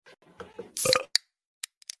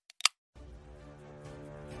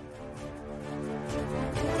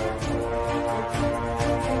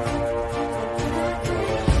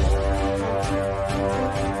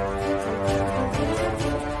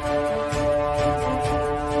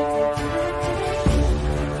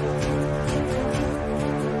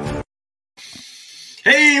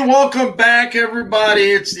Welcome back, everybody.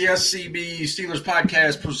 It's the SCB Steelers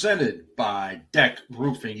podcast presented by Deck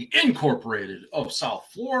Roofing Incorporated of South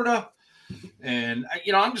Florida. And,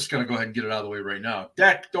 I'm just going to go ahead and get it out of the way right now.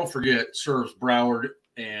 Deck, don't forget, serves Broward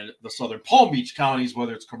and the southern Palm Beach counties,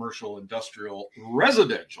 whether it's commercial, industrial,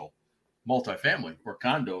 residential, multifamily, or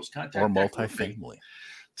condos. Contact or Deck multifamily Roofing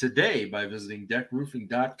today by visiting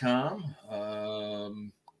deckroofing.com.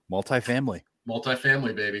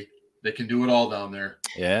 Multifamily, baby. They can do it all down there.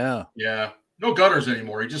 Yeah. No gutters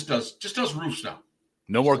anymore. He just does roofs now.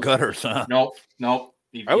 No more gutters, huh? Nope.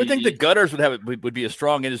 I would think the gutters would be a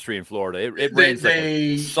strong industry in Florida. It rains like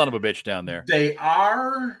a son of a bitch down there. They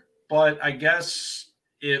are, but I guess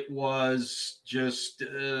it was just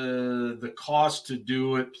the cost to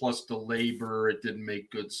do it plus the labor. It didn't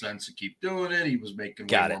make good sense to keep doing it. He was making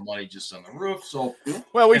more money just on the roof. So,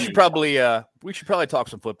 well, we should probably talk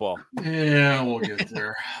some football. Yeah, we'll get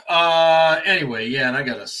there. Anyway, and I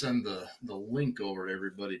gotta send the link over to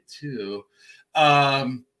everybody too.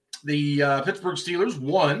 The Pittsburgh Steelers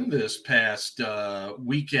won this past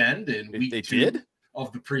weekend in week 2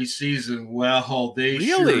 of the preseason. Well, they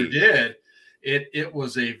sure did. It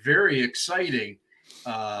was a very exciting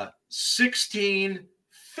 16-15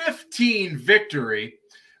 victory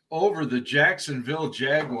over the Jacksonville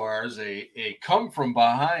Jaguars, a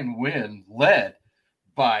come-from-behind win led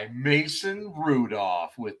by Mason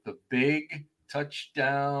Rudolph with the big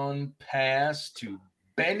touchdown pass to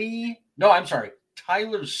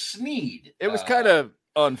Tyler Snead. It was kind of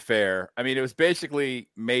unfair. I mean, it was basically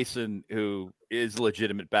Mason, who is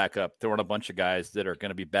legitimate backup, throwing a bunch of guys that are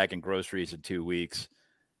going to be bagging groceries in 2 weeks.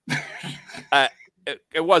 That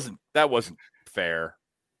wasn't fair,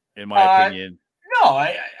 in my opinion. No,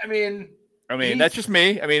 I mean, that's just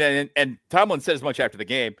me. I mean, and Tomlin said as much after the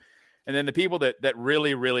game. And then the people that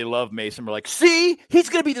really, really love Mason were like, see, he's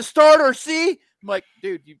going to be the starter. See, I'm like,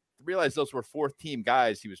 dude, you realize those were 4th team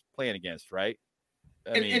guys he was playing against, right?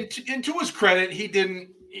 And to his credit, he didn't,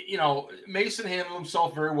 Mason handled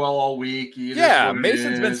himself very well all week.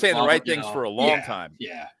 Mason's been saying the right things for a long time.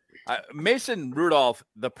 Yeah. Mason Rudolph,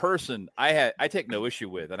 the person I take no issue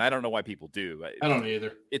with, and I don't know why people do. I don't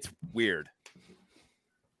either. It's weird.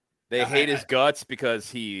 They hate his guts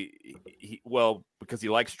because because he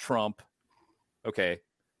likes Trump. Okay,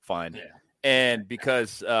 fine. Yeah. And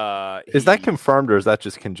because is that confirmed or is that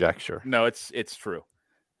just conjecture? No, it's true.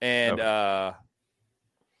 And okay.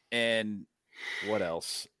 And what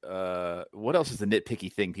else? What else is the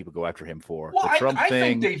nitpicky thing people go after him for? Well, the Trump I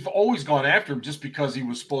thing. think they've always gone after him just because he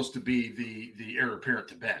was supposed to be the heir apparent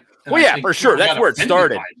to Ben. And well, for sure. That's where it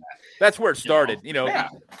started. That's where it started.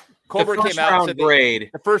 Colbert came out and said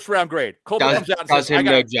the first round grade. Colbert comes out and says, him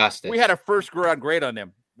no justice. We had a first round grade on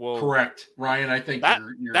him. Well, correct, Ryan. I think that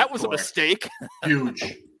was correct. A mistake. Huge.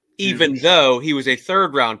 Even though he was a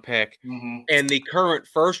 3rd round pick, mm-hmm. and the current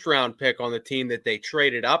 1st round pick on the team that they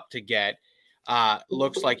traded up to get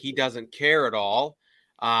looks like he doesn't care at all.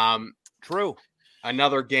 True.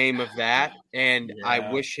 Another game of that, and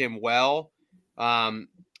I wish him well. I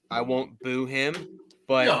won't boo him,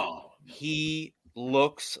 but he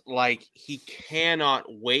looks like he cannot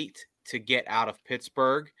wait to get out of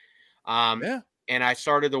Pittsburgh. And I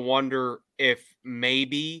started to wonder if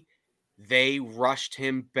maybe they rushed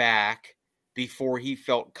him back before he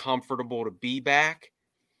felt comfortable to be back.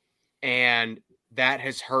 And that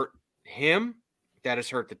has hurt him. That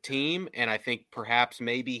has hurt the team. And I think perhaps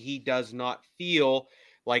maybe he does not feel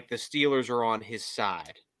like the Steelers are on his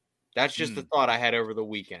side. That's just the thought I had over the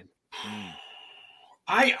weekend.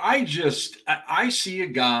 I see a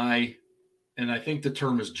guy, and I think the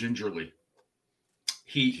term is gingerly.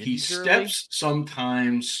 He steps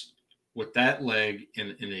sometimes with that leg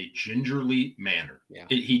in a gingerly manner. Yeah.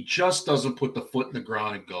 He just doesn't put the foot in the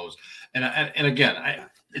ground and goes. And again,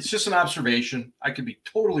 it's just an observation. I could be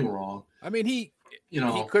totally wrong. I mean, he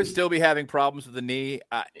could still be having problems with the knee.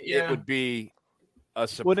 It would be a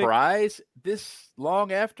surprise this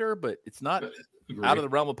long after, but it's not out of the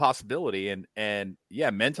realm of possibility. And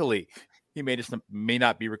mentally, he may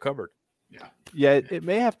not be recovered. Yeah, it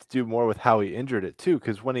may have to do more with how he injured it too,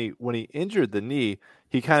 because when he injured the knee,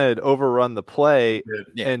 he kind of had overrun the play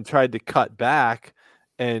and tried to cut back,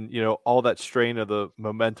 and all that strain of the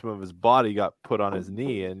momentum of his body got put on his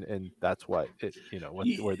knee, and that's what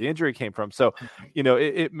where the injury came from. So,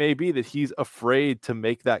 it may be that he's afraid to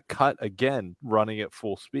make that cut again, running at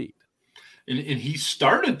full speed. And he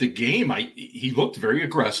started the game. He looked very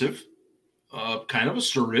aggressive, kind of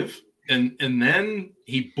assertive. And then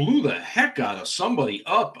he blew the heck out of somebody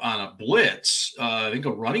up on a blitz, I think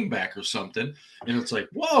a running back or something. And it's like,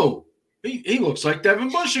 whoa, he looks like Devin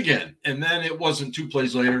Bush again. And then it wasn't 2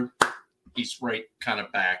 plays later, he's right kind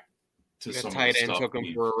of back to some tight end stuff. Took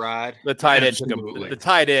him for a ride. The tight end took him. The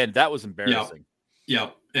tight end, that was embarrassing.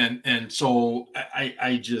 Yep. And so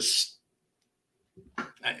I just,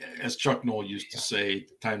 as Chuck Noll used to say,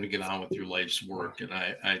 time to get on with your life's work. And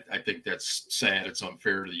I think that's sad. It's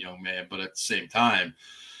unfair to the young man, but at the same time,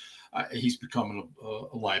 he's becoming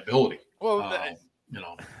a liability. Well,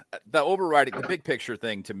 the big picture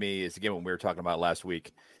thing to me is, again, what we were talking about last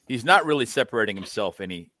week. He's not really separating himself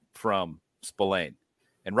any from Spillane.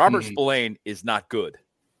 And Robert Spillane is not good.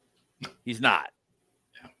 He's not.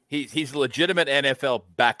 He's a legitimate NFL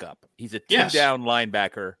backup. He's a two-down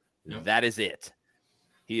linebacker. Yep. That is it.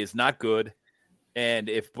 He is not good. And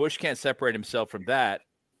if Bush can't separate himself from that,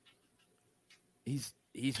 he's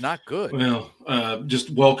not good. Well,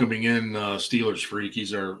 just welcoming in Steelers Freak.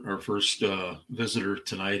 He's our first visitor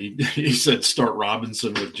tonight. He said start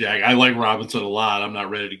Robinson with Jag. I like Robinson a lot. I'm not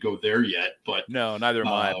ready to go there yet, but no, neither am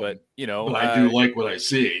I. But but I do like what I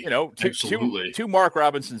see. Absolutely. To Mark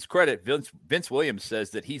Robinson's credit, Vince Williams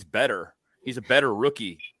says that he's better. He's a better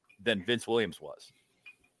rookie than Vince Williams was.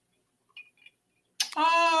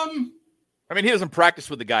 I mean, he doesn't practice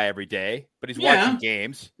with the guy every day, but he's watching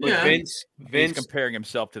games. But Vince comparing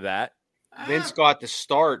himself to that. Vince got the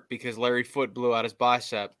start because Larry Foote blew out his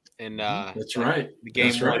bicep, and that's right. The game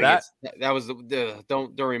that's right. That was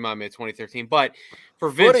don't remind me of 2013. But for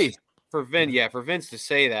Vince, for Vince to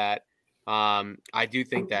say that, I do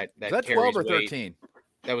think that was that carries 12 or weight. 13?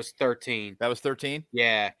 That was 13. That was 13.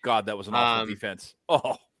 Yeah. God, that was an awful defense.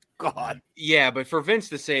 Oh. God. Yeah, but for Vince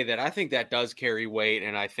to say that, I think that does carry weight,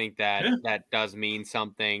 and I think that that does mean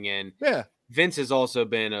something. And Vince has also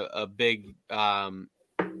been a big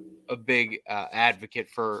advocate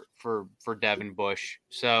for Devin Bush.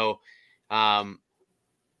 So, I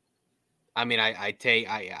mean, I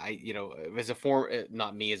as a former,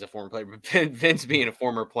 not me as a former player, but Vince being a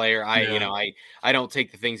former player, I don't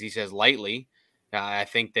take the things he says lightly. I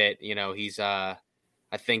think that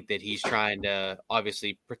I think that he's trying to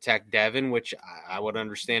obviously protect Devin, which I would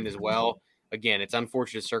understand as well. Again, it's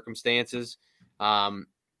unfortunate circumstances,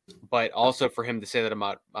 but also for him to say that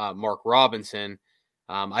about Mark Robinson,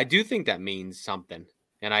 I do think that means something.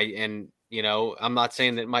 And I'm not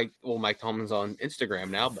saying that Mike Tomlin's on Instagram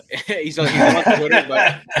now, but he's on Twitter.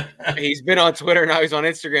 But he's been on Twitter, now he's on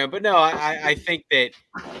Instagram. But no, I think that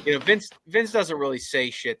Vince doesn't really say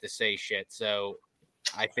shit to say shit, so.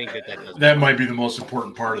 I think that might be the most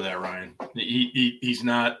important part of that, Ryan. He's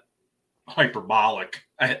not hyperbolic.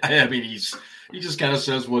 I mean, he just kind of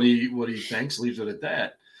says what he thinks, leaves it at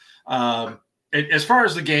that. As far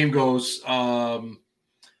as the game goes,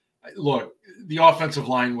 look, the offensive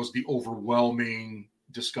line was the overwhelming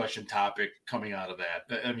discussion topic coming out of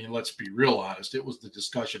that. I mean, let's be real honest. It was the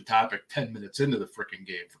discussion topic 10 minutes into the freaking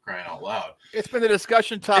game, for crying out loud. It's been the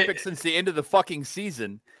discussion topic since the end of the fucking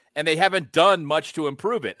season. And they haven't done much to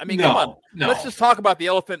improve it. I mean, come on. No. Let's just talk about the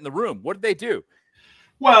elephant in the room. What did they do?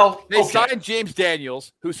 Well, they signed James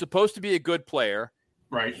Daniels, who's supposed to be a good player.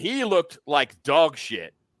 Right. He looked like dog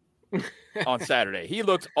shit on Saturday. He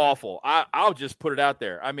looked awful. I'll just put it out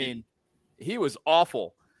there. I mean, he was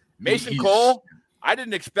awful. Mason Cole, I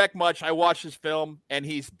didn't expect much. I watched his film, and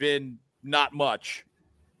he's been not much.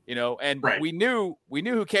 And we knew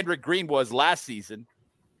who Kendrick Green was last season.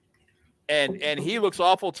 And he looks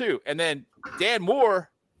awful too. And then Dan Moore,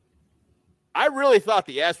 I really thought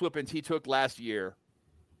the ass whippings he took last year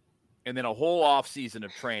and then a whole off season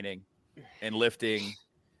of training and lifting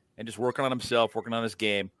and just working on himself, working on his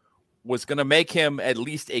game, was going to make him at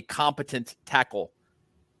least a competent tackle.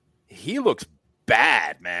 He looks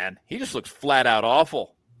bad, man. He just looks flat out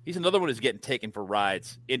awful. He's another one who's getting taken for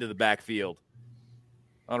rides into the backfield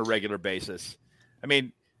on a regular basis. I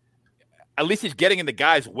mean, at least he's getting in the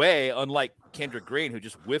guy's way, unlike Kendrick Green, who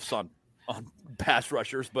just whiffs on pass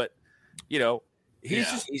rushers. But,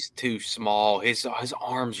 he's too small. His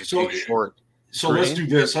arms are too short. So let's do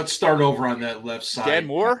this. Let's start over on that left side. Dan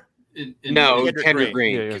Moore? Kendrick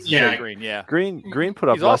Green. Green put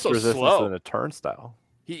up less resistance than a turnstile.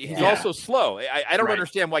 He's also slow. I don't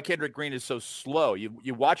understand why Kendrick Green is so slow.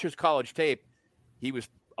 You watch his college tape, he was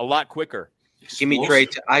a lot quicker. Give me Trey.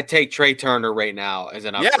 I take Trey Turner right now as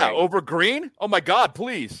an upgrade. Yeah, over Green? Oh, my God,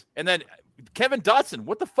 please. And then Kevin Dotson.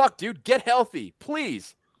 What the fuck, dude? Get healthy,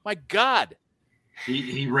 please. My God.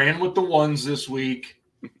 He ran with the ones this week.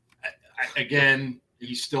 Again,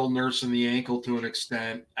 he's still nursing the ankle to an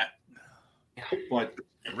extent. But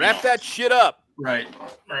wrap that shit up. Right.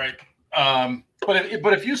 But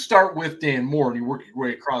if you start with Dan Moore and you work your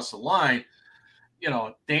way across the line,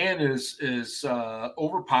 Dan is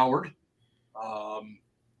overpowered.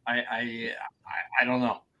 I don't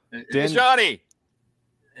know. Johnny.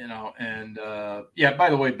 And by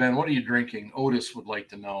the way, Ben, what are you drinking? Otis would like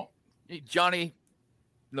to know. Johnny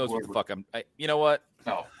knows what the fuck you know what?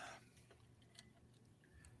 Oh.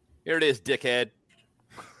 Here it is, dickhead.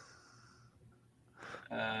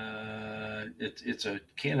 It's a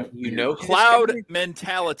can of Cloud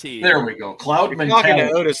Mentality. There we go. Cloud You're Mentality. Talking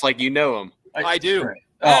to Otis like you know him. I do. Right.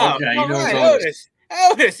 Oh, okay. You know Otis.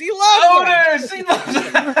 Otis, he loves Otis. He loves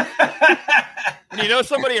When you know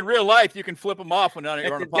somebody in real life, you can flip them off when you're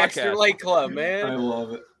on a podcast. Dexter Lake Club, man. I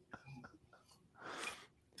love it.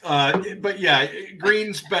 But yeah,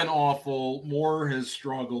 Green's been awful. Moore has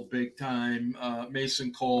struggled big time.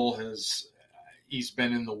 Mason Cole he's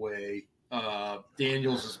been in the way.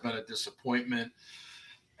 Daniels has been a disappointment.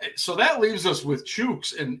 So that leaves us with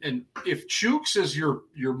Chooks, and if Chooks is your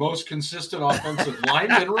most consistent offensive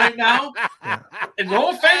lineman right now, and no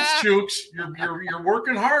offense, Chooks, you're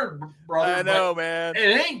working hard, brother. I know, man.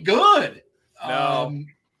 It ain't good. No,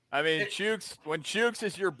 I mean Chooks. When Chooks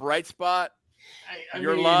is your bright spot,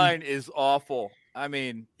 your line is awful. I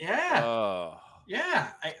mean, yeah. The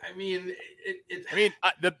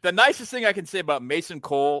nicest thing I can say about Mason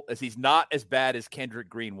Cole is he's not as bad as Kendrick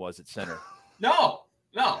Green was at center. No.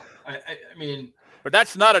 I mean, but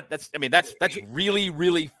that's really,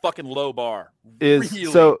 really fucking low bar.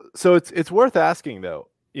 So it's worth asking though,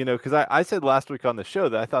 because I said last week on the show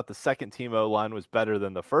that I thought the second team O line was better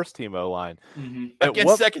than the first team O line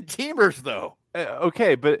against second teamers though.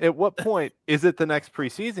 Okay, but at what point is it the next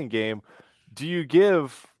preseason game? Do you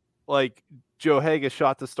give Joe Haeg a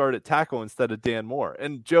shot to start at tackle instead of Dan Moore?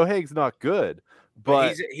 And Joe Haeg's not good,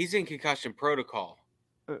 but he's in concussion protocol.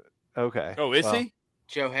 Okay. Oh, is he?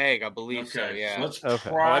 Joe Haeg, I believe so. Yeah. So that's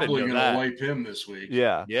probably going to wipe him this week.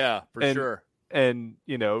 Yeah, for sure. And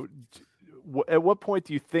at what point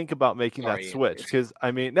do you think about making that switch? Because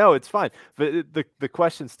no, it's fine. But the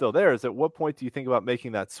question's still there: is at what point do you think about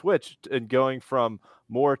making that switch and going from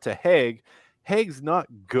Moore to Haeg? Haeg's not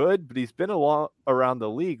good, but he's been around the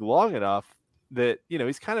league long enough that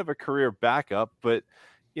he's kind of a career backup. But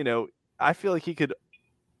I feel like he could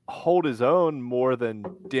hold his own more than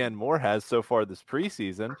Dan Moore has so far this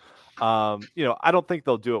preseason. I don't think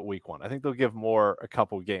they'll do it week one. I think they'll give Moore a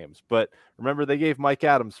couple games. But remember, they gave Mike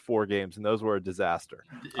Adams 4 games, and those were a disaster.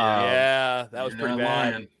 That was pretty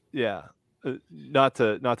bad. Lying. Yeah, not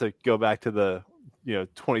to go back to the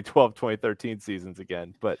 2012, 2013 seasons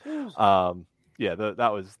again, but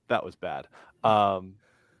that was bad.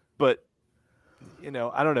 But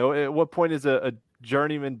I don't know. At what point is a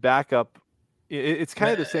journeyman backup? It's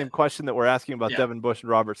kind of the same question that we're asking about Devin Bush and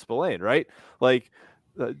Robert Spillane, right?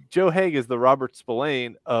 Joe Haeg is the Robert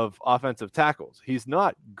Spillane of offensive tackles. He's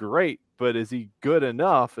not great, but is he good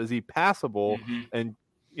enough? Is he passable and,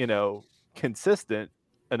 consistent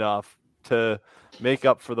enough to make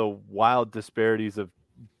up for the wild disparities of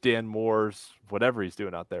Dan Moore's whatever he's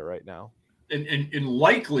doing out there right now? And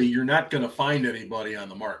likely you're not going to find anybody on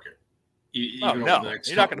the market. You're not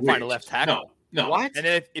going to find a left tackle. No. What? And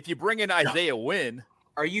then if you bring in Isaiah Wynn.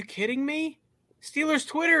 Are you kidding me? Steelers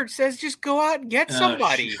Twitter says just go out and get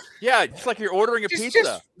somebody. Yeah, just like you're ordering a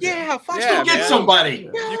pizza. Get somebody.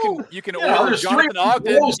 No. You can order Jonathan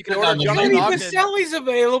Ogden. You can order Jonathan Ogden. Pacelli's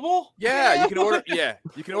available. Yeah, you can order. Yeah,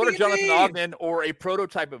 you can order Jonathan Ogden or a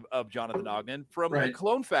prototype of Jonathan Ogden from a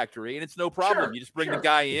Clone Factory, and it's no problem. Sure, you just bring the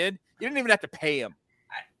guy in. You don't even have to pay him.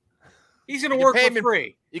 He's going to work for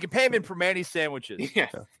free. You can pay him in for Manny's sandwiches. Yeah.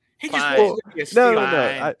 He just Ben.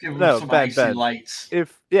 Lights.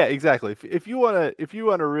 Exactly. If you want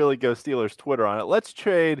to really go Steelers Twitter on it, let's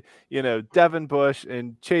trade, Devin Bush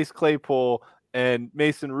and Chase Claypool and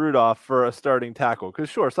Mason Rudolph for a starting tackle. Because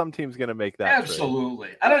sure, some team's going to make that. Absolutely.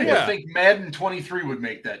 Trade. I don't even think Madden 23 would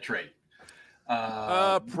make that trade.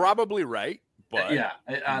 Probably right. But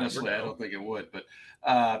honestly, I don't think it would. But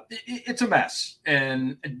it's a mess.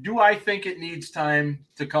 And do I think it needs time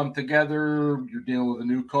to come together? You're dealing with a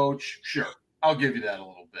new coach. Sure. I'll give you that a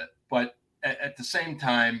little bit. But at the same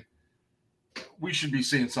time, we should be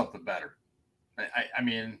seeing something better. I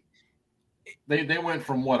mean, they went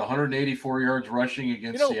from 184 yards rushing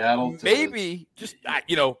against Seattle to maybe just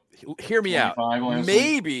hear me out.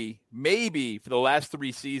 Maybe for the last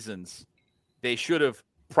 3 seasons, they should have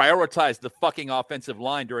prioritize the fucking offensive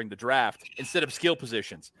line during the draft instead of skill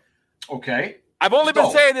positions. Okay. I've only been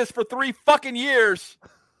saying this for 3 fucking years.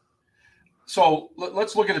 So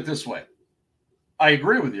let's look at it this way. I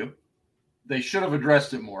agree with you. They should have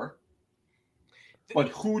addressed it more. But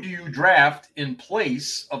who do you draft in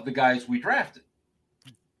place of the guys we drafted?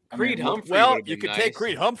 Creed Humphrey. Well, you could take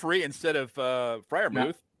Creed Humphrey instead of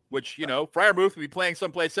Freiermuth, which, Freiermuth would be playing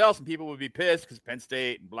someplace else and people would be pissed because Penn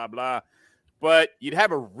State and blah, blah. but you'd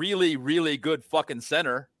have a really, really good fucking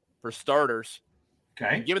center for starters.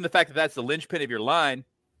 Okay. And given the fact that that's the linchpin of your line,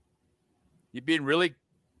 you'd be in really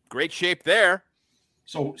great shape there.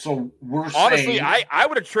 So we're honestly, saying, I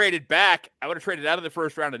would have traded back. I would have traded out of the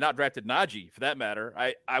first round and not drafted Najee, for that matter.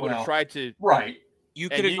 I would have tried to. Right. You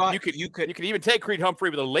could even take Creed Humphrey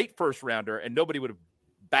with a late first rounder, and nobody would have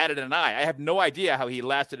batted an eye. I have no idea how he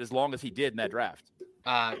lasted as long as he did in that draft.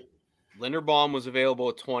 Linderbaum was available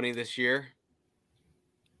at 20 this year.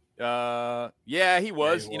 Yeah, he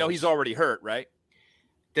was. You know, he's already hurt, right?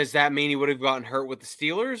 Does that mean he would have gotten hurt with the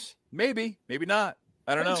Steelers? Maybe not.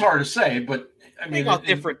 I don't know. It's hard to say, but I mean,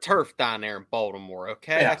 different turf down there in Baltimore.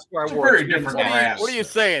 Okay, yeah, that's where I work. Very different. What are you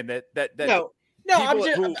saying? That no.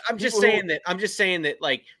 I'm just saying that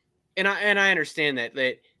like, and I understand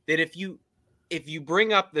that if you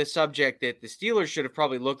bring up the subject that the Steelers should have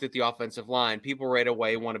probably looked at the offensive line, people right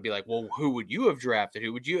away want to be like, well, who would you have drafted?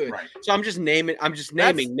 Who would you? Right. So I'm just naming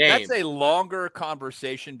names. That's a longer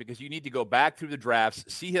conversation because you need to go back through the drafts,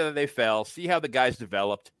 see how they fell, see how the guys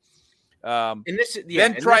developed. Then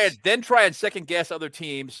try and second guess other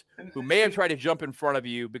teams who may have tried to jump in front of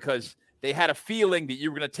you because they had a feeling that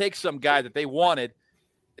you were going to take some guy that they wanted.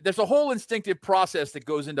 There's a whole instinctive process that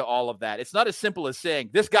goes into all of that. It's not as simple as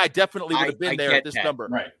saying this guy definitely would have been there at this number.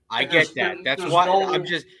 Right. I get that. That's why I'm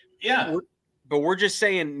just but we're just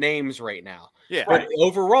saying names right now. Yeah. But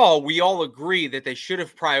overall, we all agree that they should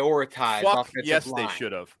have prioritized offensive line. They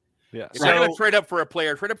should have. Yeah. If they're going to trade up for a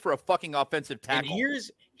player, trade up for a fucking offensive tackle. And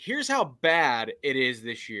here's how bad it is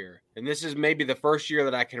this year. And this is maybe the first year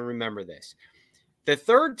that I can remember this. The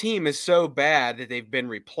third team is so bad that they've been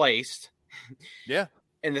replaced. Yeah.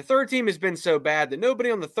 And the third team has been so bad that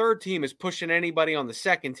nobody on the third team is pushing anybody on the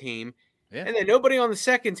second team. Yeah. And then nobody on the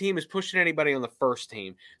second team is pushing anybody on the first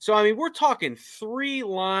team. So, I mean, we're talking 3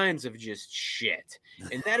 lines of just shit.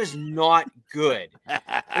 And that is not good.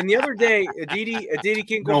 And the other day, Aditi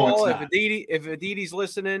Kinkle, if Aditi's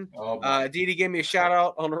listening, Aditi gave me a shout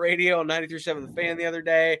out on the radio on 93.7 The Fan the other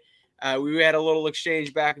day. We had a little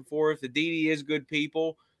exchange back and forth. Aditi is good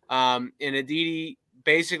people. And Aditi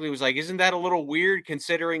basically was like, isn't that a little weird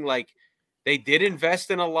considering like they did invest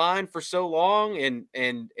in a line for so long and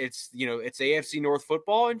it's, you know, it's AFC North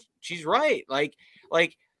football. And she's right. Like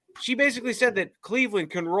she basically said that Cleveland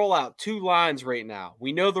can roll out 2 lines right now.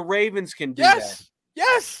 We know the Ravens can do that.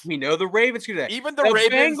 Yes. We know the Ravens can do that. Even the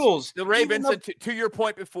Ravens, to your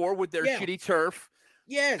point before with their shitty turf.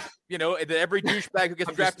 Yes. You know, every douchebag who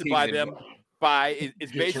gets drafted by them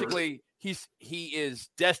is basically he is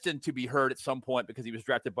destined to be hurt at some point because he was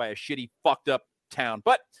drafted by a shitty, fucked up town.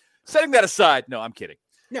 But setting that aside, no, I'm kidding.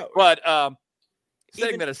 No. But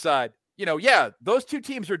setting that aside, you know, those 2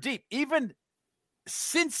 teams are deep. Even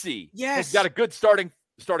Cincy has got a good starting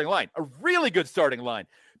line, a really good starting line.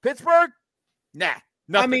 Pittsburgh, nah,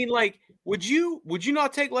 nothing. I mean, like, would you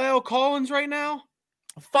not take La'el Collins right now?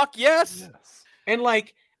 Fuck yes. And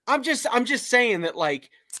like, I'm just saying that,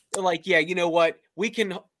 like, yeah, you know what? We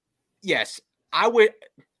can. Yes, I would.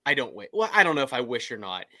 I don't wish. Well, I don't know if I wish or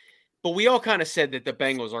not, but we all kind of said that the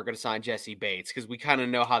Bengals aren't going to sign Jesse Bates because we kind of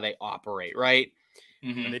know how they operate, right?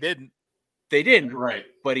 Mm-hmm. And they didn't. They didn't. Right.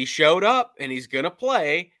 But he showed up and he's going to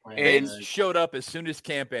play. And showed up as soon as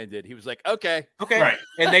camp ended. He was like, okay. Right.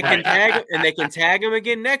 And they can tag him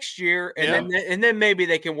again next year. And then maybe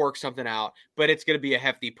they can work something out, but it's going to be a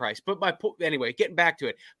hefty price. But anyway, getting back to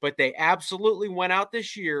it, but they absolutely went out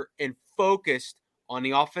this year and focused on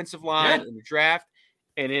the offensive line in the draft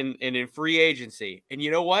and in free agency. And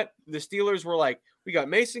you know what? The Steelers were like, we got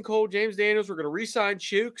Mason Cole, James Daniels. We're going to re-sign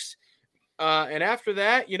Chooks. And after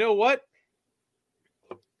that, you know what?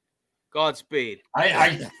 Godspeed.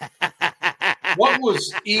 What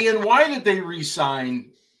was Ian? Why did they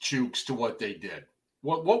re-sign Chooks to what they did?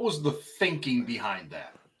 What was the thinking behind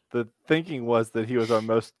that? The thinking was that he was our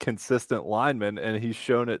most consistent lineman, and he's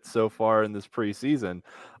shown it so far in this preseason.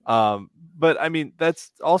 But I mean,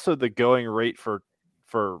 that's also the going rate for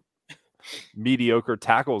mediocre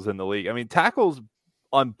tackles in the league. I mean, tackles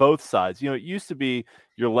on both sides. You know, it used to be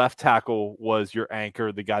your left tackle was your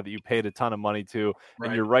anchor, the guy that you paid a ton of money to,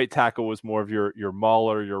 and your right tackle was more of your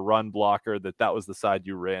mauler, your run blocker, that was the side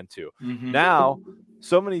you ran to. Mm-hmm. Now,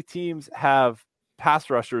 so many teams have pass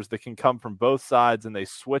rushers that can come from both sides and they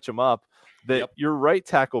switch them up that your right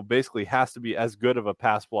tackle basically has to be as good of a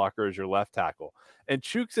pass blocker as your left tackle. And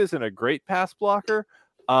Chooks isn't a great pass blocker,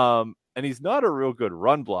 and he's not a real good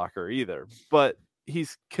run blocker either, but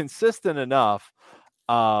he's consistent enough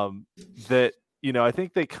that, you know, I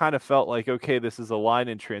think they kind of felt like, okay, this is a line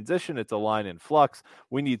in transition. It's a line in flux.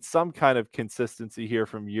 We need some kind of consistency here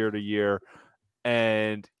from year to year.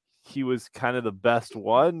 And he was kind of the best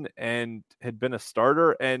one and had been a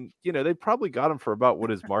starter. And, they probably got him for about what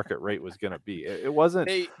his market rate was going to be. It wasn't.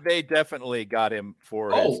 They definitely got him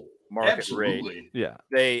for his market rate. Yeah.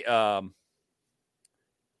 They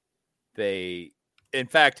in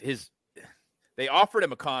fact, they offered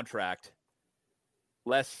him a contract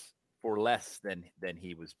less than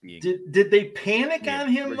he was being. Did they panic on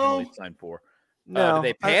him though? Signed for. No, did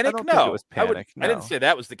they panic? I don't think it was panic. I didn't say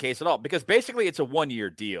that was the case at all, because basically it's a 1-year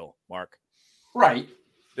deal, Mark. Right.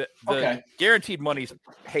 The guaranteed money's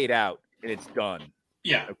paid out and it's done.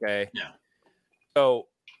 Yeah. Okay. Yeah.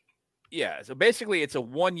 So basically it's a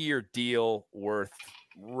 1-year deal worth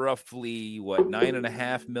roughly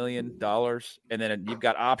 $9.5 million, and then you've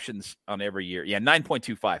got options on every year.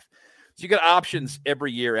 9.25. So you got options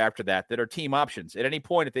every year after that are team options. At any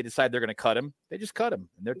point, if they decide they're going to cut him, they just cut him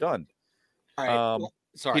and they're done. All right.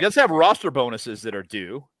 Sorry. He does have roster bonuses that are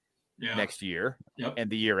due next year and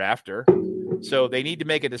the year after. So they need to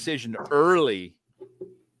make a decision early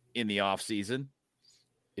in the offseason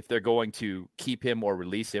if they're going to keep him or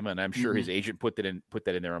release him. And I'm sure his agent put that in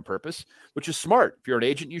there on purpose, which is smart. If you're an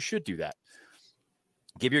agent, you should do that.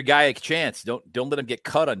 Give your guy a chance. Don't let him get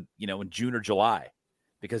cut on, in June or July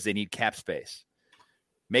because they need cap space.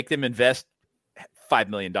 Make them invest $5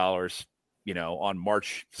 million, on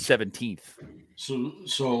March 17th.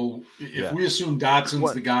 So if we assume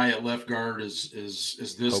Dotson's the guy at left guard, is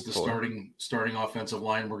this the starting offensive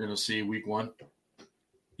line we're going to see week 1?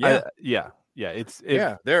 Yeah.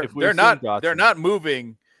 They're not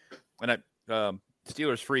moving. And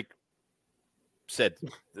Steelers Freak said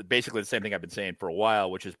basically the same thing I've been saying for a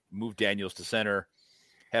while, which is move Daniels to center,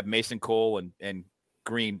 have Mason Cole and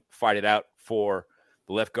Green fight it out for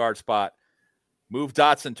the left guard spot, move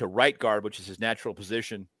Dotson to right guard, which is his natural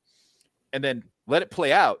position, and then let it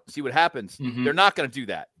play out, see what happens. They're not going to do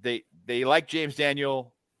that. They like James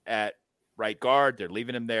Daniel at right guard. They're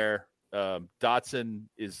leaving him there. Dotson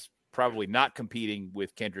is probably not competing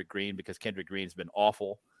with Kendrick Green because Kendrick Green's been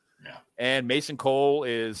awful. Yeah. And Mason Cole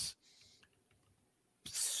is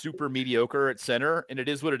super mediocre at center, and it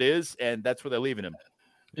is what it is, and that's where they're leaving him.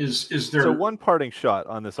 Is there so one parting shot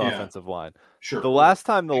on this offensive line? Sure. The last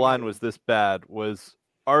time the line was this bad was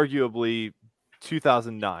arguably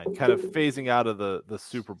 2009, kind of phasing out of the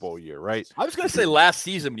Super Bowl year, right? I was going to say last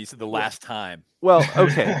season when you said the last time. Well,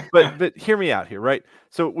 okay, but hear me out here, right?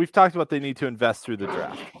 So we've talked about they need to invest through the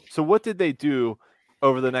draft. So what did they do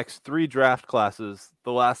over the next 3 draft classes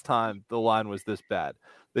the last time the line was this bad?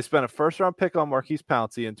 They spent a first-round pick on Marquise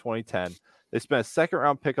Pouncey in 2010. They spent a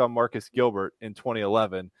second-round pick on Marcus Gilbert in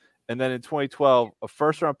 2011. And then in 2012, a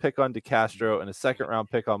first-round pick on DeCastro and a second-round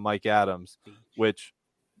pick on Mike Adams, which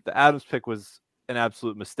the Adams pick was an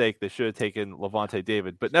absolute mistake. They should have taken Levante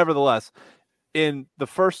David. But nevertheless, in the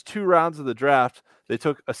first 2 rounds of the draft, they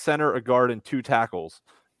took a center, a guard, and 2 tackles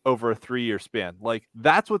over a 3-year span. Like,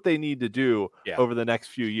 that's what they need to do over the next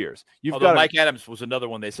few years. Mike Adams was another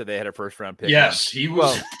one they said they had a first-round pick. Yes, he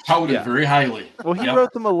was touted very highly. Well, he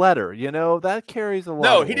wrote them a letter. That carries a lot.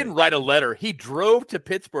 No, he didn't write a letter. He drove to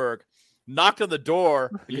Pittsburgh, knocked on the door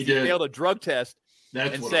because he failed a drug test,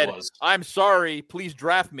 and said, "I'm sorry, please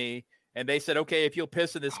draft me." And they said, "Okay, if you'll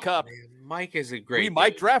piss in this cup, man, Mike is a great. We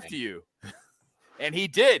might draft you." And he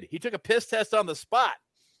did. He took a piss test on the spot.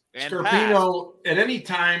 And Scarpino, at any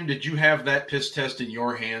time did you have that piss test in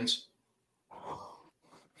your hands?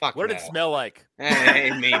 What did it smell like?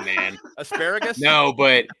 Hey, me, man. Asparagus? No,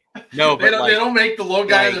 but they don't make the low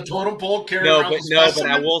guy in the totem pole carry around the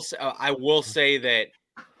specimen. But I will say that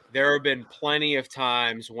there have been plenty of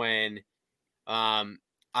times when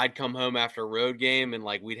I'd come home after a road game and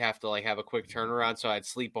we'd have to have a quick turnaround, so I'd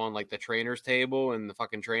sleep on the trainer's table in the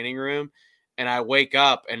fucking training room. And I wake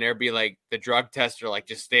up and there'd be the drug tester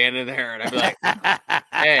just standing there, and I'd be like,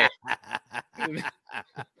 "Hey, what's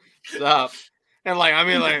up?"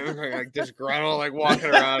 And disgruntled, walking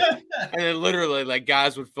around, and then literally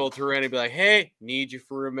guys would filter in and be like, "Hey, need you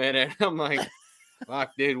for a minute." I'm like,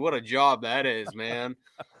 "Fuck, dude, what a job that is, man."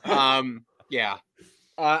 Yeah,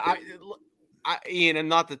 Ian, and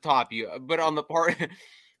not to top you, but on the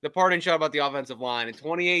parting shot about the offensive line in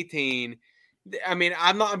 2018. I mean,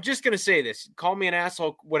 I'm just going to say this. Call me an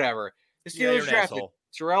asshole, whatever. The Steelers drafted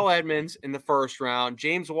Terrell Edmunds in the first round,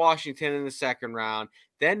 James Washington in the second round,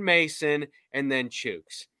 then Mason, and then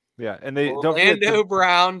Chooks. Yeah, and Orlando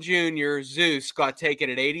Brown Jr., Zeus, got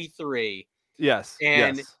taken at 83. Yes,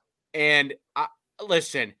 and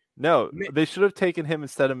listen. No, they should have taken him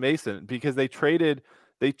instead of Mason because they traded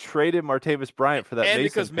Martavis Bryant for that. And Mason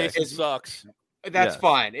because pick. Mason sucks. That's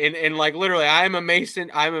fine. And like literally I'm a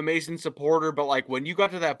Mason supporter, but like when you got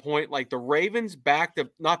to that point, like the Ravens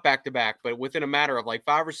not back to back, but within a matter of like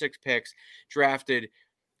 5 or 6 picks drafted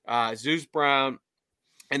Zeus Brown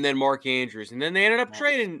and then Mark Andrews. And then they ended up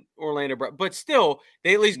trading Orlando Brown, but still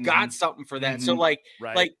they at least got something for that. So like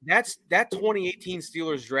that's that 2018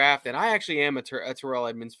 Steelers draft. And I actually am a Terrell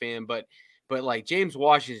Edmunds fan, but like James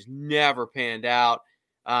Washington's never panned out.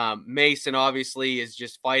 Mason obviously is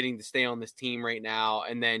just fighting to stay on this team right now,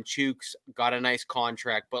 and then Chooks got a nice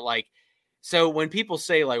contract. But like, so when people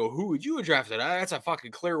say like, well, who would you have drafted? That's a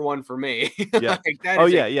fucking clear one for me. Yeah.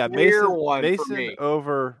 Like, Mason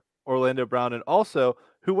over Orlando Brown, and also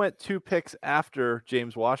who went 2 picks after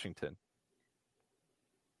James Washington?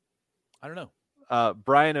 I don't know.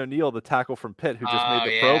 Brian O'Neill, the tackle from Pitt, who just made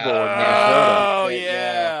the Pro Bowl in Minnesota. Oh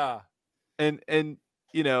yeah. And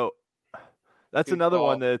you know. That's another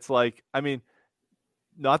one that's like, I mean,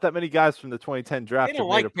 not that many guys from the 2010 draft have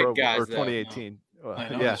made a Pro Bowl, or 2018. No. I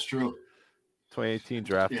know, that's true. 2018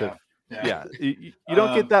 draft. You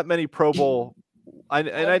don't get that many Pro Bowl. I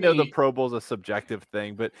know the Pro Bowl is a subjective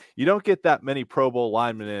thing, but you don't get that many Pro Bowl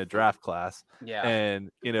linemen in a draft class. Yeah. And,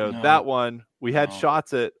 that one, we had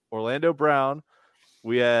shots at Orlando Brown.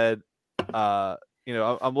 We had, I'm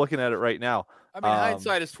looking at it right now. I mean,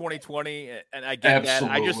 hindsight is 2020, and I get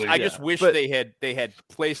absolutely, that. I just wish they had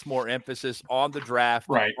placed more emphasis on the draft,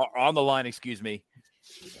 right, on the line,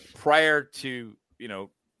 prior to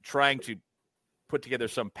trying to put together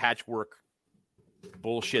some patchwork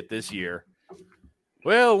bullshit this year.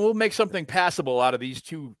 Well, we'll make something passable out of these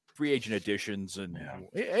 2 free agent additions, and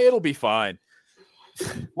it'll be fine.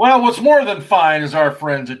 Well, what's more than fine is our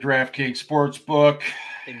friends at DraftKings Sportsbook.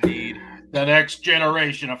 Indeed. The next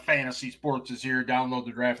generation of fantasy sports is here. Download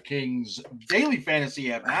the DraftKings Daily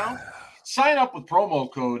Fantasy app now. Sign up with promo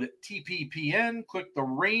code TPPN. Click the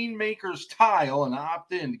Rainmakers tile and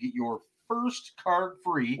opt in to get your first card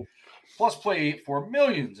free. Plus, play for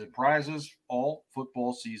millions in prizes all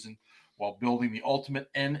football season while building the ultimate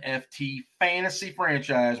NFT fantasy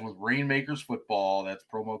franchise with Rainmakers Football. That's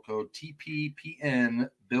promo code TPPN.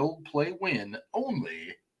 Build, play, win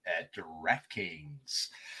only at DraftKings.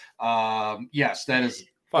 Yes, that is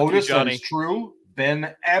Otis. That is true.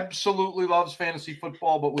 Ben absolutely loves fantasy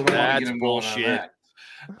football, but we don't want to get him going on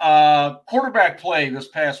that. Quarterback play this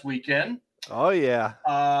past weekend. Oh yeah.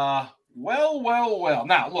 Well.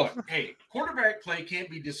 Now look, hey, quarterback play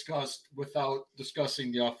can't be discussed without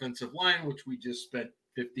discussing the offensive line, which we just spent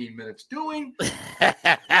 15 minutes doing.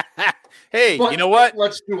 Hey, but you know what?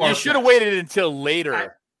 Let's do. You should have waited until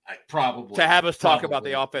later. Probably to have us talk about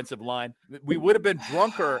the offensive line. We would have been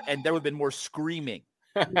drunker and there would have been more screaming.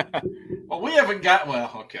 Well, we haven't got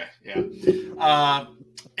okay. Yeah.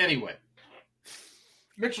 Anyway,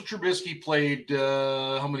 Mitchell Trubisky played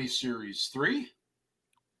how many series? 3?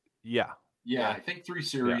 Yeah, I think 3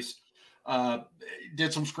 series.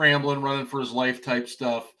 Did some scrambling, running for his life type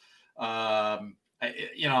stuff.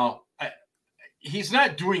 He's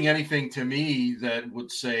not doing anything to me that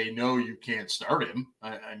would say, no, you can't start him.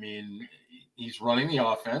 I mean, he's running the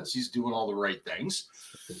offense. He's doing all the right things.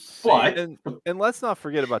 But and let's not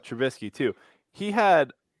forget about Trubisky, too. He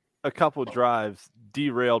had a couple drives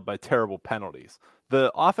derailed by terrible penalties.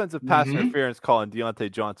 The offensive pass interference call on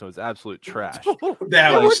Deontay Johnson was absolute trash.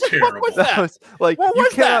 That was terrible. What was that? That was, like,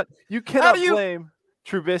 you cannot blame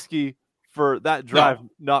Trubisky for that drive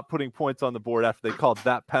not putting points on the board after they called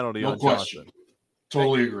that penalty on Johnson.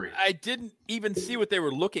 Totally agree. I didn't even see what they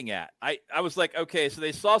were looking at. I was like, okay, so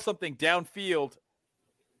they saw something downfield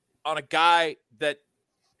on a guy that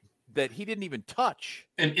he didn't even touch.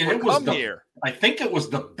 And it was I think it was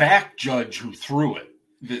the back judge who threw it.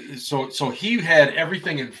 So he had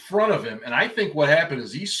everything in front of him, and I think what happened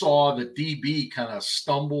is he saw the DB kind of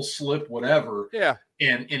stumble, slip, whatever. Yeah.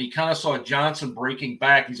 And he kind of saw Johnson breaking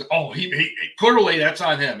back. He's like, oh, he clearly that's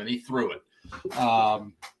on him, and he threw it.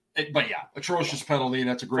 But yeah, atrocious penalty.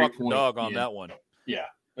 That's a great point. Dog on that one. Yeah,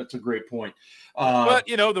 that's a great point. But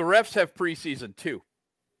the refs have preseason too.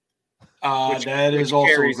 Which also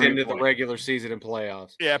carries into the regular season and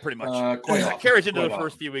playoffs. Yeah, pretty much. Carries into the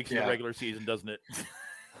first few weeks of the regular season, doesn't it?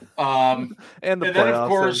 And then of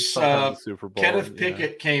course Super Bowl, Kenneth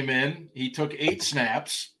Pickett came in. He took 8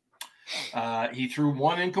 snaps. He threw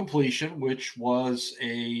 1 incompletion, which was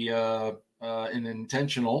an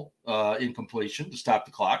intentional incompletion to stop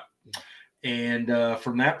the clock. And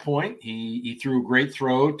from that point, he threw a great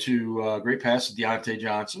throw to great pass to Deontay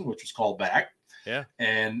Johnson, which was called back. Yeah.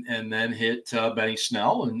 And then hit Benny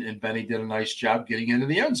Snell, and Benny did a nice job getting into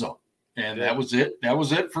the end zone. And that was it. That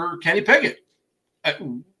was it for Kenny Pickett.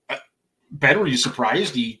 Ben, were you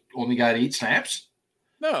surprised he only got 8 snaps?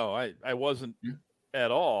 No, I wasn't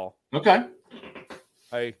at all. Okay.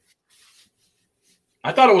 I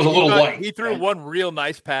thought it was a little light. He threw one real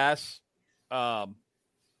nice pass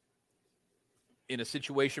in a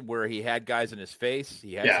situation where he had guys in his face.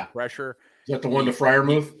 He had some pressure. Is that the one to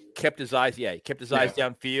Freiermuth? Kept his eyes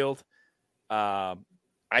downfield. I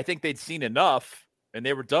think they'd seen enough, and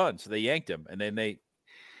they were done, so they yanked him. And then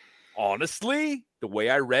honestly, the way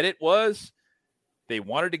I read it was they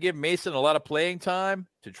wanted to give Mason a lot of playing time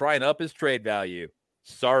to try and up his trade value.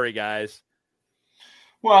 Sorry, guys.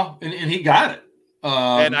 Well, and he got it.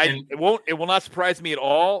 It will not surprise me at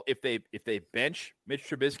all if they bench Mitch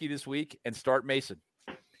Trubisky this week and start Mason.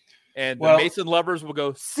 And the Mason lovers will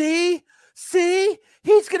go, see,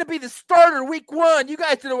 he's going to be the starter week 1. You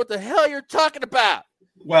guys don't know what the hell you're talking about.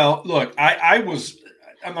 Well, look, I'm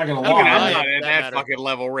not going to lie. I'm not at that fucking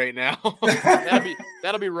level right now.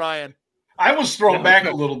 that'll be Ryan. I was thrown back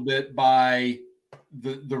a little bit by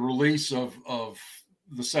the release of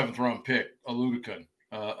the 7th round pick, Aludicon,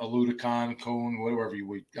 whatever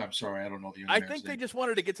I'm sorry, I don't know the. I think they just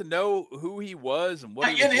wanted to get to know who he was and what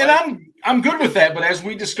he was and like. I'm good with that. But as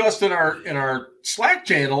we discussed in our Slack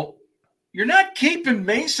channel, you're not keeping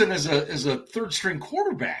Mason as a third string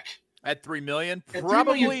quarterback at $3 million. At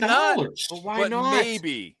Probably $3 million. Not. Well, why not?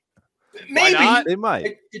 Maybe not? They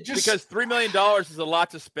might. Because $3 million is a lot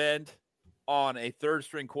to spend on a third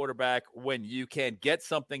string quarterback when you can get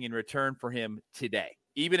something in return for him today,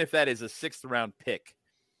 even if that is a 6th round pick.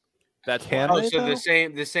 That's so the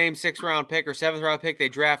same 6th round pick or 7th round pick they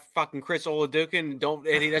draft fucking Chris Oladokun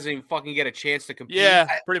and he doesn't even fucking get a chance to compete. Yeah,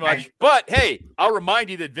 pretty much. But hey, I'll remind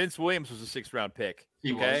you that Vince Williams was a 6th round pick.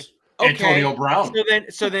 He was. Okay. Antonio Brown.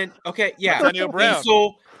 So then okay, yeah. Antonio Brown.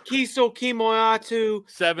 Kiesel Kimoyatu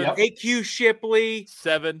 7. AQ Shipley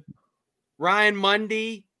 7. Ryan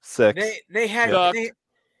Mundy 6. They had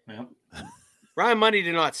Ryan Mundy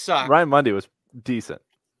did not suck. Ryan Mundy was decent.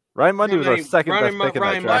 Ryan Mundy was our second best pick in that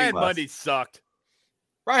draft Ryan class. Mundy sucked.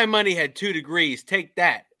 Ryan Mundy had 2 degrees. Take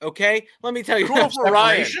that, okay? Let me tell you. Cool for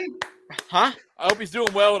Ryan. Huh? I hope he's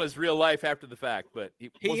doing well in his real life after the fact, but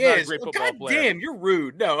he was not a great football player. God damn, you're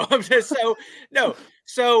rude. No, I'm just no.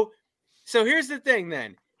 So here's the thing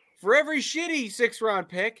then. For every shitty 6th round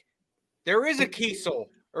pick, there is a Kiesel.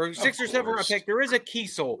 Or 6th or 7th round pick, there is a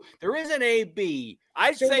Kiesel. There is an AB.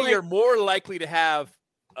 I'd say you're more likely to have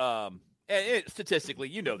and statistically,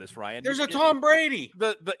 you know this, Ryan. There's a Tom Brady.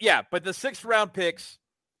 But the 6th round picks,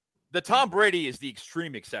 the Tom Brady is the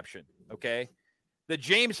extreme exception, okay? The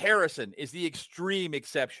James Harrison is the extreme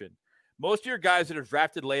exception. Most of your guys that are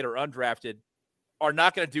drafted late or undrafted are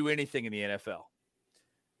not going to do anything in the NFL.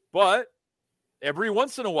 But every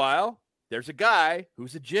once in a while, there's a guy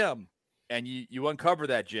who's a gem, and you uncover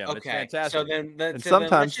that gem. Okay. It's fantastic. So then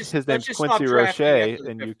sometimes his name's Quincy Roche,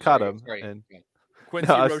 and you cut him. And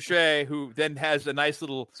Quincy Roche, who then has a nice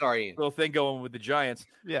little thing going with the Giants.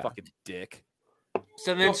 Yeah. Fucking dick.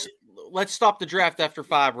 So then let's stop the draft after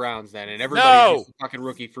 5 rounds then, and everybody's a fucking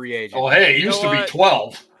rookie free agent. Oh, hey, it used to be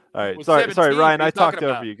 12. All right. Sorry, Ryan. I talked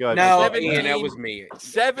over you. Go ahead. No, Ian, that was me.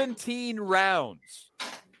 17 rounds.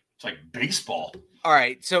 It's like baseball. All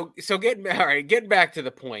right. So getting back to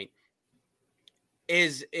the point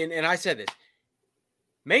is, and I said this,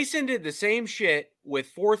 Mason did the same shit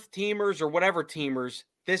with 4th teamers or whatever teamers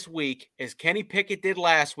this week as Kenny Pickett did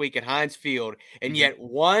last week at Heinz Field, and yet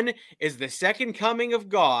one is the second coming of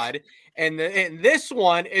God, and this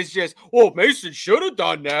one is just, Mason should have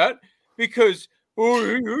done that because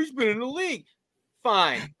he's been in the league.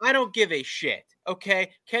 Fine, I don't give a shit.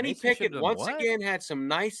 Okay, Kenny Pickett once again had some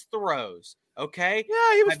nice throws. Okay,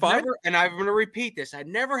 yeah, he was fine. And I'm going to repeat this: I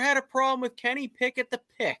never had a problem with Kenny Pickett the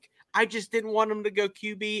pick. I just didn't want him to go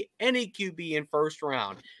any QB in 1st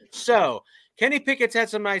round. So Kenny Pickett's had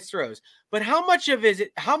some nice throws, but how much of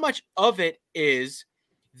it is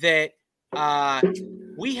that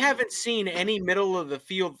we haven't seen any middle of the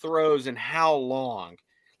field throws in how long?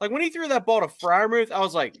 Like when he threw that ball to Freiermuth, I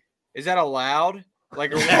was like, is that allowed?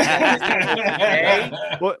 Like, is that okay?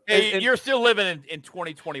 Well, you're still living in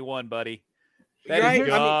 2021 , buddy. That is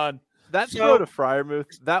gone. That throw to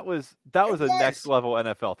Freiermuth, that was a next level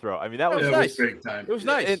NFL throw. I mean, that was nice. Big time. It was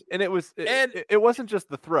nice, and it wasn't just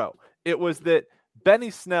the throw. It was that Benny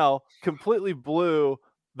Snell completely blew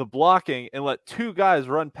the blocking and let 2 guys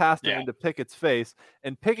run past him into Pickett's face,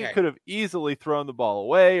 and Pickett could have easily thrown the ball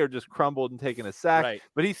away or just crumbled and taken a sack. Right.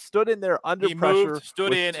 But he stood in there under pressure,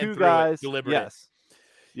 stood in, 2 and guys. Delivered. Yes.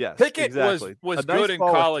 Pickett exactly. was good in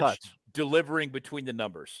college, delivering between the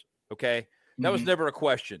numbers. Okay, that was never a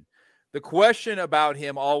question. The question about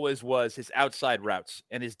him always was his outside routes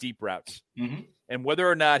and his deep routes, and whether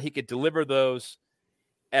or not he could deliver those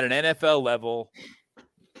at an NFL level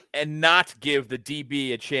and not give the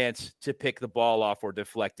DB a chance to pick the ball off or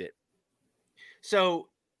deflect it. So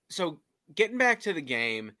getting back to the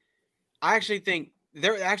game, I actually think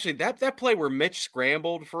that play where Mitch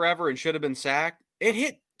scrambled forever and should have been sacked, it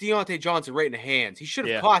hit Deontay Johnson right in the hands. He should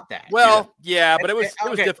have caught that. Well, but it was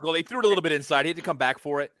difficult. He threw it a little bit inside. He had to come back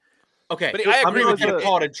for it. Okay, but I agree with you.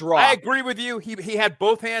 Call it a drop. I agree with you. He had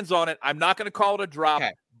both hands on it. I'm not going to call it a drop.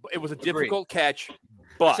 Okay. It was a difficult catch,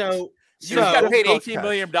 but you got paid $18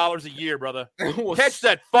 million a year, brother. Catch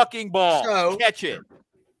that fucking ball. Catch it.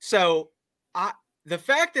 So, the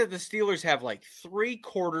fact that the Steelers have like 3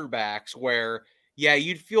 quarterbacks where,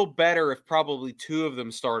 you'd feel better if probably 2 of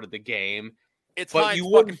them started the game. It's Heinz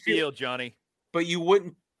fucking Field, Johnny. But you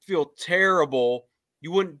wouldn't feel terrible.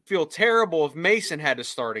 You wouldn't feel terrible if Mason had to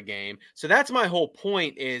start a game. So that's my whole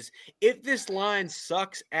point is if this line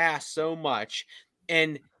sucks ass so much,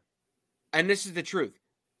 and this is the truth,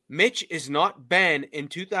 Mitch is not Ben in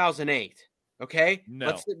 2008. Okay?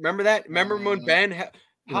 No. Remember that? Remember when Ben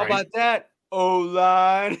how about that?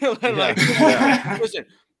 O-line. Listen,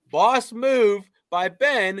 boss move by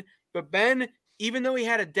Ben, but Ben, even though he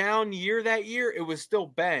had a down year that year, it was still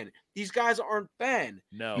Ben. These guys aren't Ben.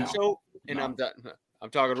 No. So, I'm done. I'm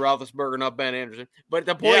talking Roethlisberger, not Ben Anderson. But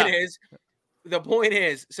the point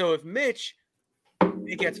is, so if Mitch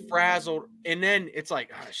it gets frazzled, and then it's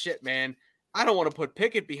like, oh, shit, man, I don't want to put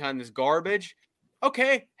Pickett behind this garbage.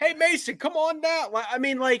 Okay, hey Mason, come on down. I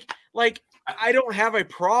mean, like I don't have a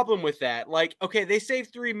problem with that. Like, okay, they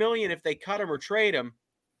save $3 million if they cut him or trade him.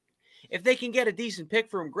 If they can get a decent pick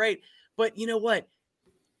for him, great. But you know what?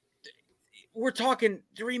 We're talking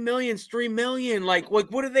 $3 million's $3 million. Like,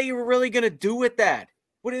 what are they really going to do with that?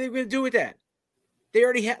 What are they going to do with that? They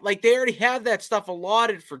already have that stuff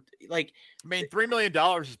allotted for like. I mean, $3 million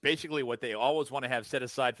is basically what they always want to have set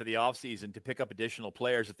aside for the offseason to pick up additional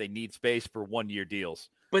players if they need space for 1-year deals.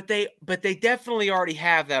 But they definitely already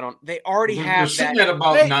have that on. They already have that. At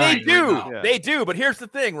about 9 they do. Right now. They do. But here's the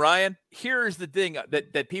thing, Ryan. Here's the thing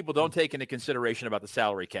that people don't take into consideration about the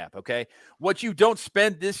salary cap. Okay, what you don't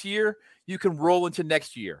spend this year, you can roll into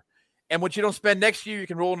next year. And what you don't spend next year, you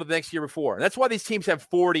can roll into the next year before. And that's why these teams have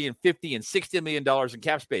 $40 and $50 and $60 million in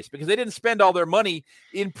cap space, because they didn't spend all their money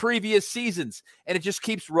in previous seasons. And it just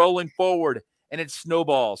keeps rolling forward, and it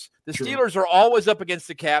snowballs. The Steelers are always up against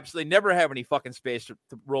the cap, so they never have any fucking space to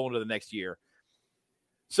roll into the next year.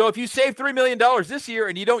 So if you save $3 million this year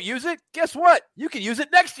and you don't use it, guess what? You can use it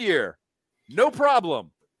next year. No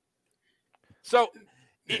problem. So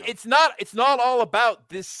it's not all about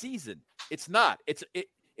this season. It's not.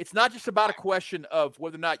 It's not just about a question of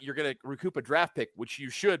whether or not you're going to recoup a draft pick, which you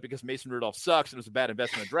should, because Mason Rudolph sucks and it was a bad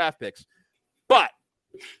investment in draft picks. But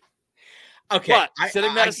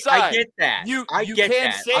setting that aside, I get that. You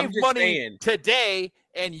can save money today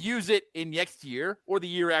and use it in next year or the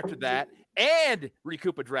year after that and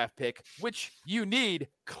recoup a draft pick, which you need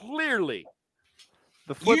clearly.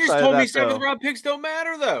 The flip you just side told of me that, 7th round picks don't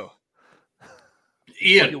matter, though.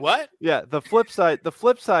 Ian, what? Yeah, the flip side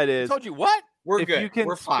is. I told you what? We're good.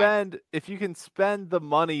 If you can spend the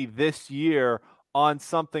money this year on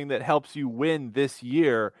something that helps you win this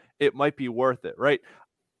year, it might be worth it, right?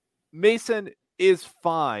 Mason is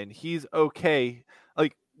fine. He's okay.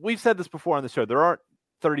 Like we've said this before on the show, there aren't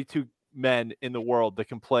 32 men in the world that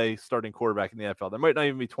can play starting quarterback in the NFL. There might not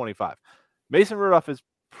even be 25. Mason Rudolph is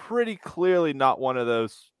pretty clearly not one of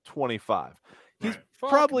those 25. He's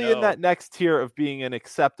probably in that next tier of being an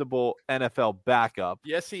acceptable NFL backup.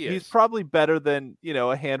 Yes, he is. He's probably better than,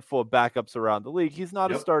 a handful of backups around the league. He's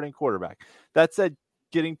not a starting quarterback. That said,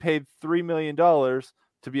 getting paid $3 million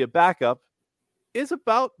to be a backup is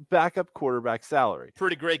about backup quarterback salary.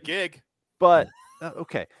 Pretty great gig. But,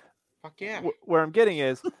 okay. Fuck yeah. Where I'm getting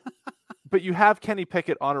is, but you have Kenny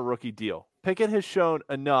Pickett on a rookie deal. Pickett has shown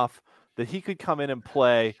enough that he could come in and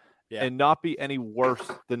play and not be any worse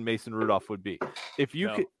than Mason Rudolph would be. If you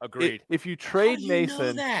agreed. If you trade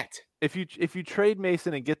Mason, if you trade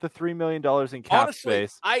Mason and get the $3 million in cap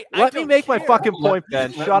space, let me make my fucking point,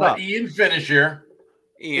 Ben. Shut up. Ian finish here.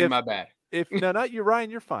 Ian, my bad. No, not you, Ryan.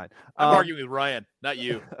 You're fine. I'm arguing with Ryan, not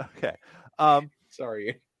you. Okay.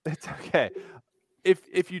 Sorry. It's okay.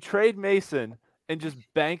 If you trade Mason and just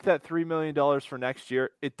bank that $3 million for next year,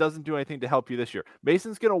 it doesn't do anything to help you this year.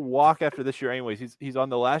 Mason's going to walk after this year anyways. He's on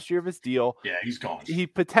the last year of his deal. Yeah, he's gone. He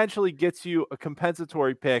potentially gets you a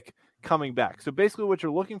compensatory pick coming back. So basically what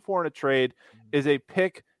you're looking for in a trade is a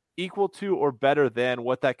pick equal to or better than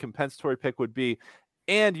what that compensatory pick would be.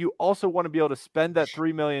 And you also want to be able to spend that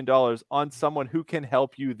 $3 million on someone who can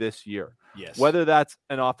help you this year. Yes. Whether that's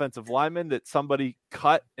an offensive lineman that somebody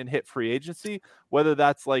cut and hit free agency, whether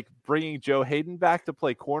that's like bringing Joe Hayden back to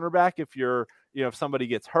play cornerback if somebody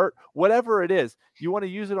gets hurt, whatever it is, you want to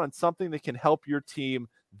use it on something that can help your team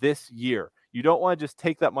this year. You don't want to just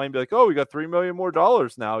take that money and be like, oh, we got $3 million more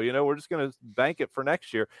now. We're just going to bank it for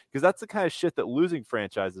next year, because that's the kind of shit that losing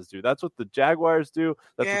franchises do. That's what the Jaguars do.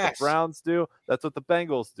 That's what the Browns do. That's what the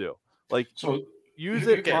Bengals do. Like, so use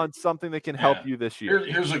it on something that can help you this year.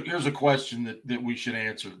 Here's a question that we should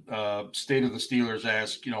answer. State of the Steelers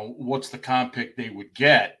asked, what's the comp pick they would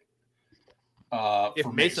get if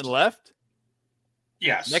Mason left?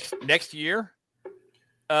 Yes. Next year?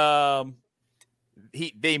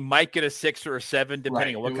 They might get a 6 or a 7,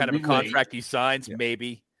 depending on what kind of a contract he signs. Yeah.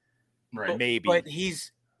 Maybe, right? Maybe, but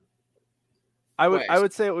I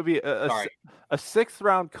would say it would be a 6th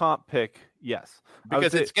round comp pick. Yes,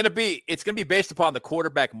 because it's going to be based upon the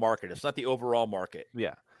quarterback market. It's not the overall market.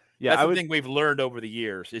 Yeah. That's the thing we've learned over the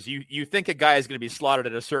years is you think a guy is going to be slotted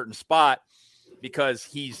at a certain spot because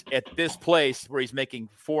he's at this place where he's making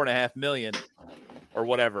 $4.5 million or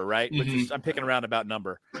whatever, right? Mm-hmm. Which is, I'm picking a roundabout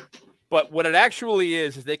number. But what it actually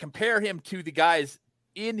is they compare him to the guys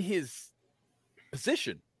in his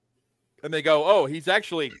position. And they go, oh, he's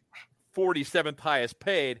actually 47th highest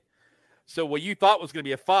paid. So what you thought was going to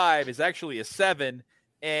be a 5 is actually a 7.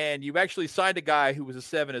 And you actually signed a guy who was a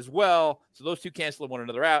 7 as well. So those two cancel one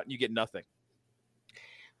another out and you get nothing.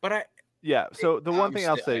 So the one thing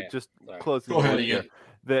I'll say, just closing here,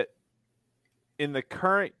 that in the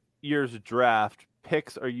current year's draft,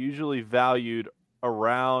 picks are usually valued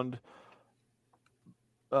around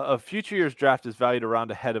a future year's draft is valued around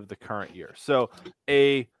ahead of the current year. So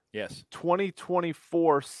a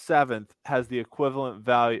 2024 7th has the equivalent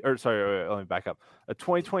value, let me back up. A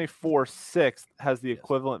 2024 6th has the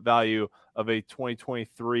equivalent value of a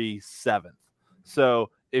 2023 7th.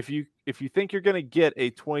 So if you think you're going to get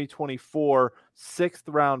a 2024 6th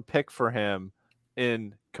round pick for him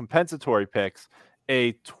in compensatory picks,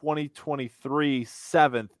 a 2023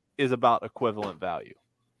 7th is about equivalent value.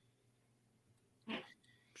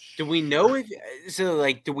 Do we know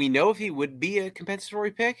if he would be a compensatory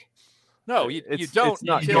pick? No, you don't.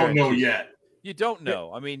 You don't know yet. You don't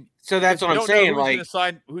know. I mean, so that's what I'm saying.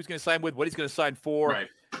 Who's going to sign with? What he's going to sign for? Right.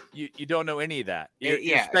 You don't know any of that.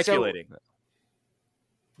 You're speculating.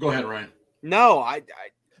 Go ahead, Ryan. No,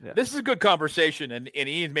 This is a good conversation, and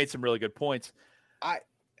Ian made some really good points.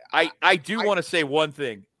 I do want to say one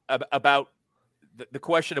thing about the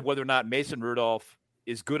question of whether or not Mason Rudolph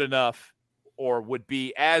is good enough or would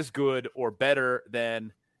be as good or better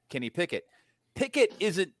than Kenny Pickett. Pickett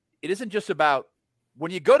isn't just about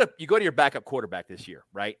when you go to your backup quarterback this year,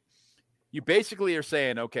 right? You basically are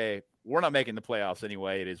saying, okay, we're not making the playoffs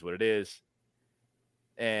anyway. It is what it is.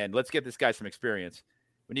 And let's get this guy some experience.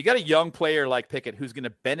 When you got a young player like Pickett who's going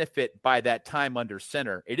to benefit by that time under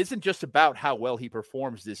center, it isn't just about how well he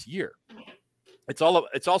performs this year. It's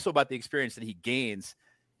also about the experience that he gains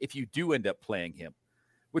if you do end up playing him,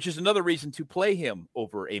 which is another reason to play him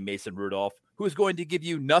over a Mason Rudolph, who is going to give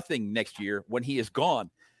you nothing next year when he is gone.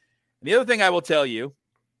 And the other thing I will tell you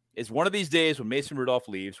is one of these days when Mason Rudolph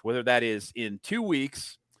leaves, whether that is in 2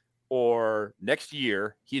 weeks or next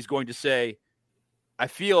year, he's going to say, I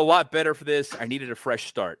feel a lot better for this. I needed a fresh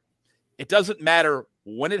start. It doesn't matter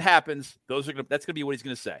when it happens. That's going to be what he's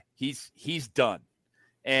going to say. He's done.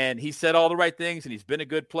 And he said all the right things, and he's been a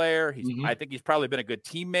good player. I think he's probably been a good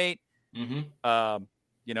teammate.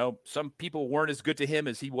 Mm-hmm. Some people weren't as good to him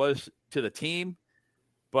as he was to the team,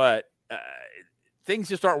 but things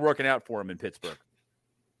just aren't working out for him in Pittsburgh.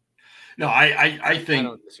 No, I think I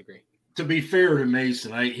don't disagree. To be fair to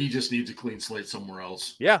Mason, he just needs a clean slate somewhere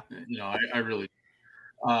else. Yeah. I really.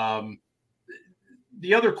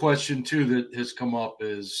 The other question too that has come up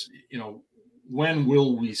is, when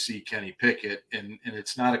will we see Kenny Pickett? And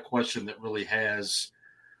it's not a question that really has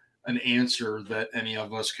an answer that any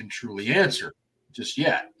of us can truly answer just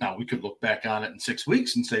yet. Now, we could look back on it in 6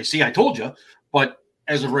 weeks and say, see, I told you. But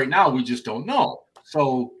as of right now, we just don't know.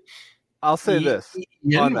 So I'll say this.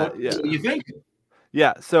 What do you think?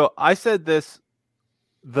 Yeah, so I said this,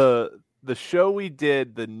 the show we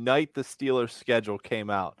did the night the Steelers schedule came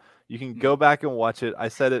out. You can go back and watch it. I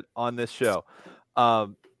said it on this show.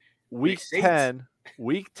 Week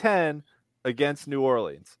 10 against New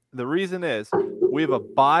Orleans. The reason is we have a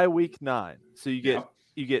bye week 9. So you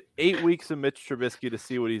get 8 weeks of Mitch Trubisky to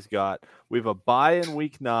see what he's got. We have a bye in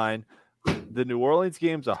week 9. The New Orleans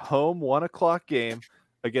game's a home 1:00 game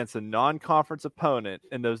against a non-conference opponent,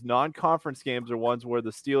 and those non-conference games are ones where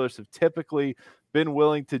the Steelers have typically been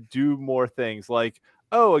willing to do more things, like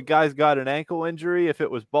oh, a guy's got an ankle injury. If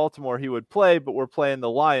it was Baltimore, he would play, but we're playing the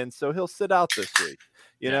Lions, so he'll sit out this week.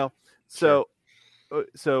 You know, so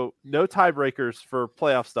no tiebreakers for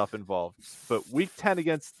playoff stuff involved. But week 10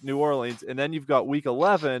 against New Orleans, and then you've got week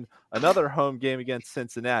 11, another home game against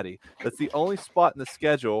Cincinnati. That's the only spot in the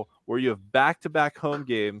schedule where you have back-to-back home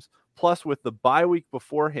games, plus with the bye week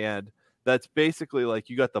beforehand. That's basically like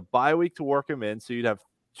you got the bye week to work them in, so you'd have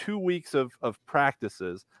 2 weeks of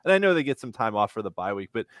practices. And I know they get some time off for the bye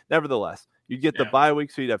week, but nevertheless, you'd get the bye week,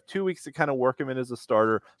 so you'd have 2 weeks to kind of work him in as a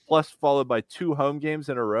starter, plus followed by 2 home games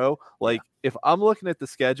in a row. Like, if I'm looking at the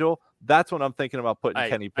schedule, that's when I'm thinking about putting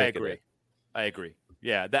Kenny Pickett in. I agree.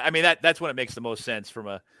 Yeah, that's when it makes the most sense from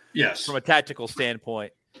a tactical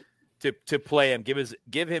standpoint to play him,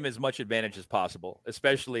 give him as much advantage as possible,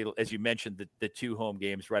 especially as you mentioned the 2 home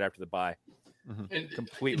games right after the bye. Mm-hmm.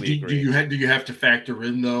 Completely agree. Do you have to factor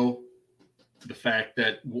in though the fact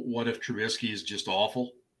that what if Trubisky is just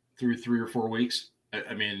awful through 3 or 4 weeks?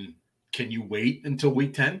 I mean, can you wait until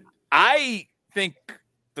week 10? I think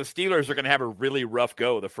the Steelers are going to have a really rough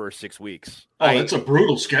go the first 6 weeks. It's a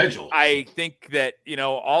brutal schedule. I think that,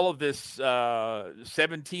 all of this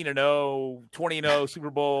 17-0, 20-0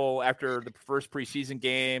 Super Bowl after the first preseason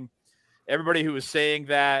game, everybody who was saying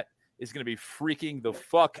that is going to be freaking the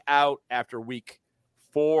fuck out after week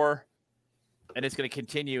 4, and it's going to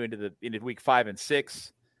continue into week 5 and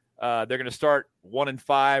 6. They're going to start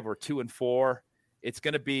 1-5 or 2-4. It's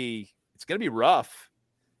going to be rough,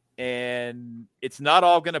 and it's not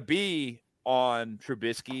all going to be on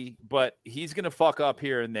Trubisky, but he's going to fuck up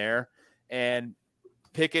here and there. And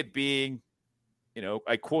Pickett being,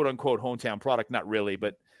 a quote unquote hometown product, not really,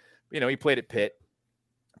 but he played at Pitt.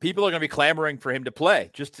 People are going to be clamoring for him to play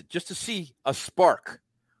just to see a spark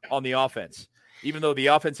on the offense. Even though the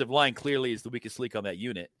offensive line clearly is the weakest link on that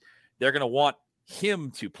unit, they're going to want him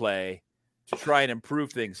to play to try and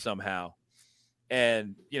improve things somehow.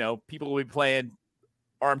 And, people will be playing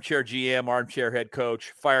armchair GM, armchair head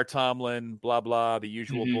coach, fire Tomlin, blah, blah, the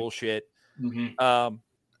usual bullshit. Mm-hmm.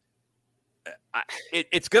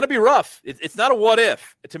 It's going to be rough. It's not a what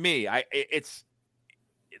if to me.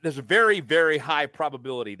 There's a very, very high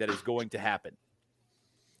probability that is going to happen.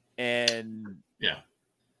 And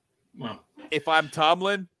if I'm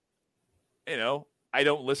Tomlin, I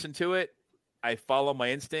don't listen to it. I follow my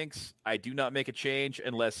instincts. I do not make a change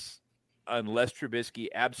unless Trubisky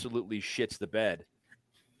absolutely shits the bed.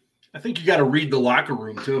 I think you got to read the locker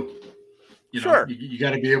room too. Sure. You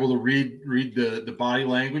got to be able to read the body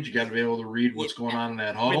language. You got to be able to read what's going on in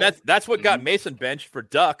that huddle. That's what got Mason benched for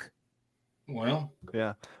Duck. Well,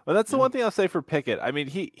 yeah. Well, that's the one thing I'll say for Pickett. I mean,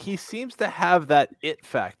 he seems to have that it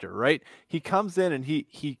factor, right? He comes in and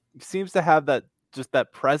he seems to have that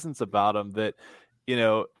presence about him that,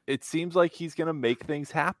 it seems like he's going to make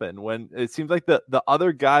things happen. When it seems like the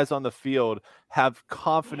other guys on the field have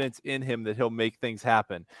confidence in him that he'll make things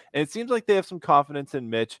happen. And it seems like they have some confidence in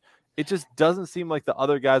Mitch. It just doesn't seem like the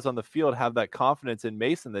other guys on the field have that confidence in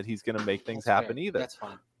Mason that he's going to make things happen either. That's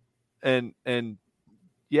fine. And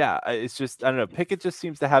yeah, it's just, I don't know. Pickett just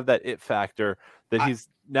seems to have that it factor that he's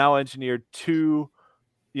now engineered 2,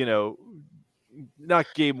 not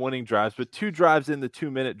game-winning drives, but 2 drives in the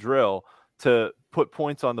 2-minute drill to put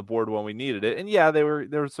points on the board when we needed it. And yeah, there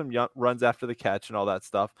were some runs after the catch and all that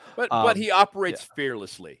stuff. But he operates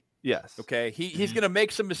fearlessly. Yes. Okay. He's going to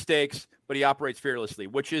make some mistakes, but he operates fearlessly,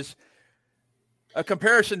 which is a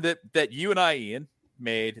comparison that you and I, Ian,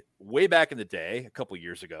 made way back in the day, a couple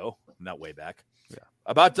years ago, not way back,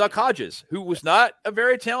 about Duck Hodges, who was not a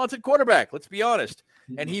very talented quarterback. Let's be honest.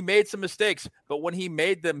 And he made some mistakes, but when he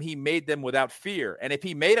made them without fear. And if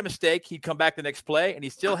he made a mistake, he'd come back the next play and he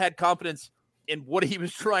still had confidence in what he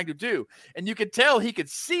was trying to do. And you could tell he could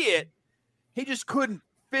see it. He just couldn't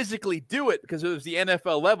physically do it because it was the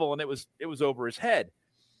NFL level and it was over his head,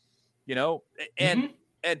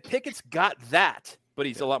 and Pickett's got that, but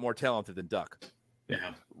he's a lot more talented than Duck.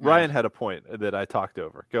 Yeah. Ryan had a point that I talked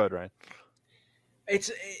over. Go ahead, Ryan.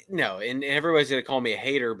 And everybody's going to call me a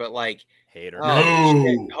hater, but hater.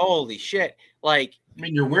 Holy shit. Like, I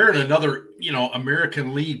mean, you're wearing another,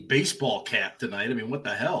 American League baseball cap tonight. I mean, what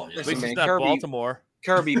the hell? At least it's not Baltimore.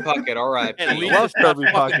 Kirby Puckett, R.I.P. At least Kirby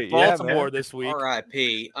Puckett, Baltimore this week.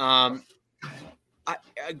 R.I.P.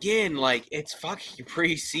 Again, it's fucking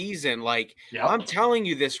preseason. I'm telling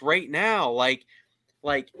you this right now.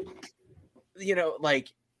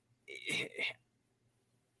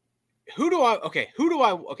 Who do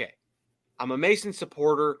I I'm a Mason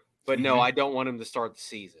supporter, but no, I don't want him to start the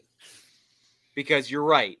season. Because you're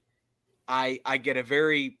right. I get a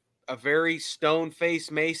very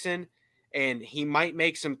stone-faced Mason, and he might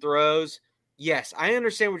make some throws. yes, I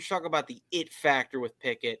understand what you're talking about, the it factor with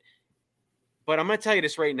Pickett, but I'm going to tell you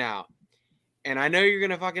this right now, and I know you're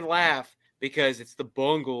going to fucking laugh because it's the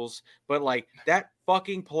Bungles, but like that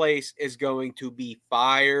fucking place is going to be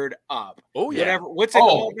fired up. Oh, yeah. What's it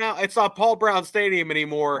called now? It's not Paul Brown Stadium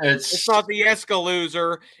anymore. It's not the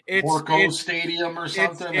Escalooser. It's Porco Stadium or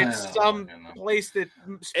something. It's some place that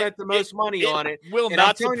spent the most money on it. Will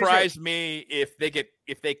not surprise me if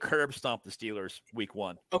they curb stomp the Steelers week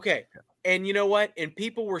 1. Okay. And you know what? And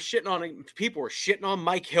people were shitting on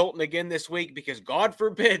Mike Hilton again this week because God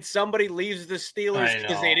forbid somebody leaves the Steelers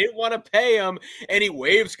because they didn't want to pay him and he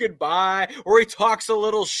waves goodbye or he talks a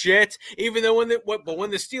little shit. Even though when the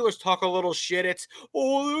Steelers talk a little shit, it's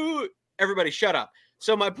everybody shut up.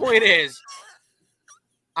 So my point is,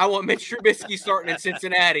 I want Mitch Trubisky starting in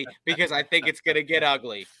Cincinnati because I think it's going to get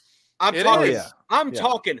ugly. I'm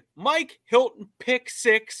talking Mike Hilton pick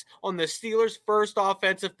 6 on the Steelers' first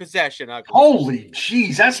offensive possession. Holy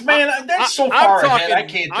jeez, that's so far ahead. I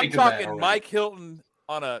can't think of that. I'm talking Mike Hilton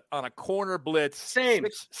on a corner blitz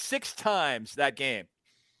six times that game.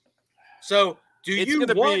 So do you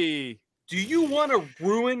want to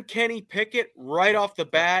ruin Kenny Pickett right off the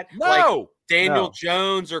bat? No. Like Daniel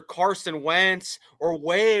Jones or Carson Wentz or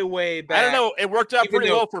way back. I don't know. It worked out pretty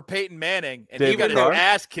well for Peyton Manning, and he got his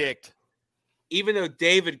ass kicked. Even though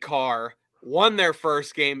David Carr won their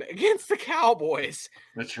first game against the Cowboys.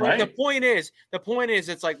 That's right. But the point is,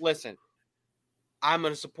 it's like, listen, I'm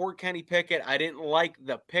going to support Kenny Pickett. I didn't like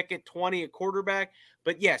the Pickett 20 at quarterback,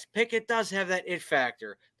 but yes, Pickett does have that it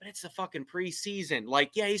factor, but it's the fucking preseason.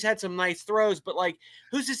 Like, yeah, he's had some nice throws, but like,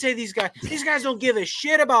 who's to say these guys don't give a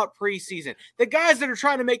shit about preseason? The guys that are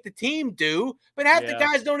trying to make the team do, but half the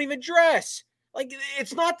guys don't even dress. Like,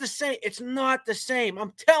 it's not the same. It's not the same.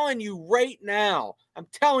 I'm telling you right now.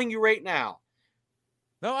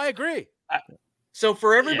 No, I agree. So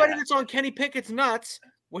for everybody that's on Kenny Pickett's nuts,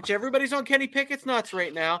 which everybody's on Kenny Pickett's nuts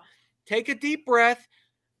right now, take a deep breath,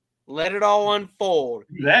 let it all unfold.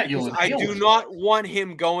 I do not want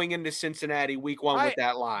him going into Cincinnati week 1 with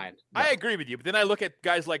that line. No. I agree with you, but then I look at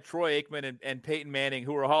guys like Troy Aikman and Peyton Manning,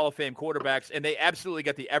 who are Hall of Fame quarterbacks, and they absolutely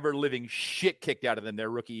got the ever-living shit kicked out of them their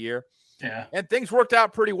rookie year. Yeah. And things worked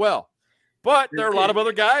out pretty well. But there are a lot of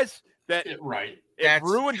other guys that it ruined their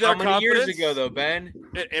confidence. How many years ago, though, Ben?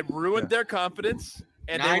 It ruined their confidence,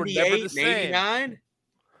 and they were never the same. 89?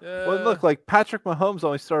 Well, look, like Patrick Mahomes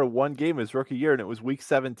only started one game his rookie year, and it was week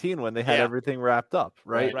 17 when they had everything wrapped up,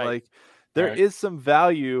 right? Like, there is some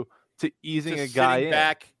value to easing a guy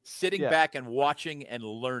in. Sitting back and watching and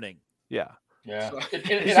learning. Yeah. Yeah,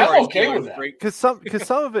 and I'm okay with that because some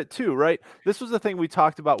of it too, right? This was the thing we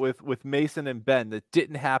talked about with Mason and Ben that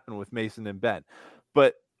didn't happen with Mason and Ben,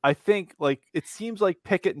 but I think like it seems like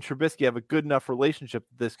Pickett and Trubisky have a good enough relationship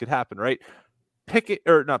that this could happen, right?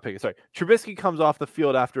 Trubisky comes off the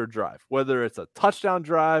field after a drive, whether it's a touchdown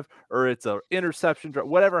drive or it's an interception drive,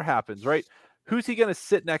 whatever happens, right? Who's he going to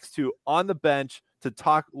sit next to on the bench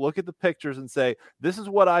to look at the pictures and say, this is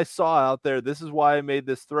what I saw out there. This is why I made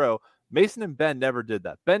this throw. Mason and Ben never did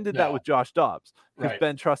that. Ben did that with Josh Dobbs because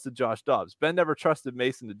Ben trusted Josh Dobbs. Ben never trusted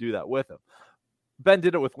Mason to do that with him. Ben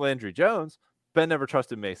did it with Landry Jones. Ben never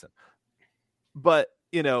trusted Mason. But,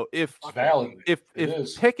 you know, if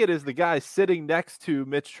Pickett is the guy sitting next to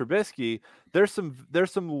Mitch Trubisky, there's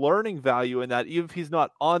some learning value in that. Even if he's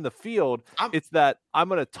not on the field, it's that I'm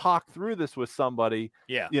going to talk through this with somebody.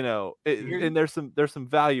 Yeah, you know, and there's some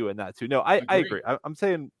value in that too. No, I agree. I'm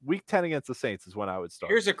saying week 10 against the Saints is when I would start.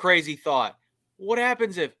 Here's a crazy thought: what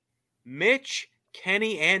happens if Mitch,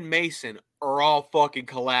 Kenny, and Mason are all fucking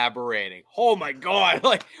collaborating? Oh my God!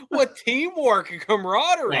 Like, what teamwork and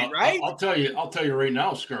camaraderie, right? I'll tell you right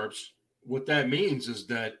now, Scarps. What that means is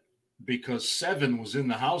that because Seven was in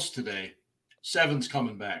the house today, Seven's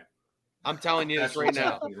coming back. I'm telling you this right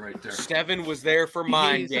now. Right there. Seven was there for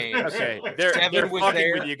mind games. Okay, they're fucking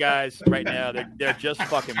with you guys right now. They're just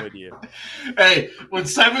fucking with you. Hey, when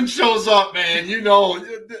Seven shows up, man, you know,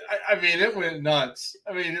 I mean, it went nuts.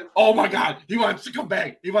 I mean, oh my God, he wants to come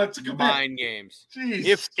back. Mind games.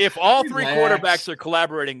 Jeez. If all three quarterbacks are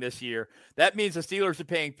collaborating this year, that means the Steelers are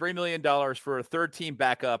paying $3 million for a third team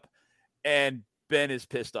backup, and Ben is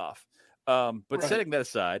pissed off. But setting that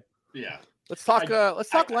aside, yeah. Let's talk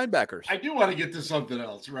linebackers. I do want to get to something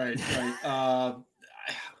else, right?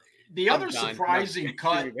 The other surprising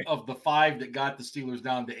cut of the 5 that got the Steelers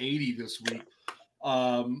down to 80 this week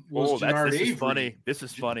was Jannard Avery. This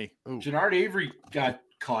is funny. Jannard Avery got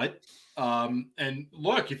cut. And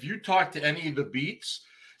look, if you talk to any of the beats,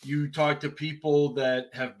 you talk to people that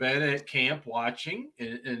have been at camp watching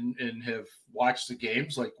and have watched the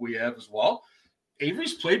games like we have as well,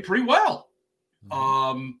 Avery's played pretty well.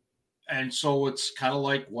 And so it's kind of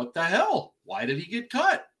like, what the hell? Why did he get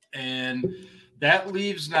cut? And that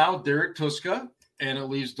leaves now Derek Tuszka, and it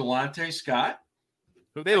leaves Delonte Scott.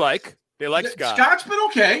 Who they like. They like Scott. Scott's been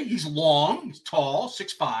okay. He's long. He's tall,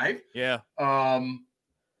 6'5". Yeah.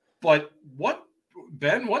 But what,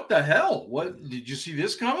 Ben, what the hell? What, did you see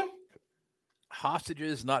this coming?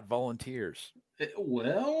 Hostages, not volunteers.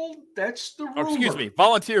 Well, that's the rumor. Oh, excuse me.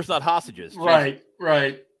 Volunteers, not hostages. Right.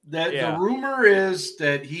 The rumor is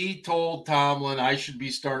that he told Tomlin, I should be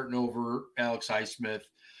starting over Alex Highsmith.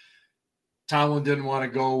 Tomlin didn't want to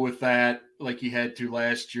go with that like he had to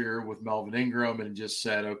last year with Melvin Ingram and just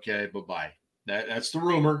said, okay, bye-bye. That's the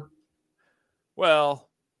rumor. Well,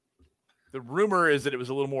 the rumor is that it was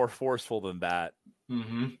a little more forceful than that.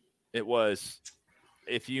 Mm-hmm. It was,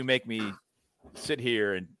 if you make me sit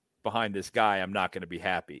here and behind this guy, I'm not going to be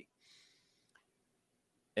happy.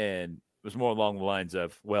 And it was more along the lines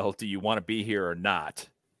of, well, do you want to be here or not?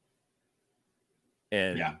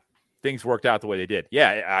 And things worked out the way they did.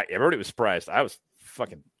 Yeah, everybody was surprised. I was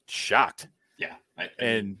fucking shocked. Yeah.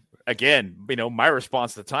 And again, my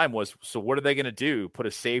response at the time was, so what are they going to do? Put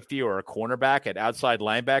a safety or a cornerback at outside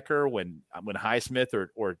linebacker when Highsmith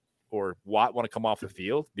or Watt want to come off the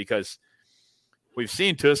field? Because we've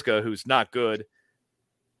seen Tuszka, who's not good.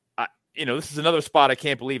 This is another spot I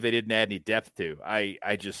can't believe they didn't add any depth to.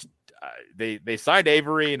 They signed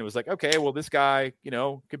Avery, and it was like, okay, well, this guy,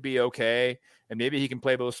 could be okay, and maybe he can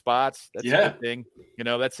play both spots. That's a good thing.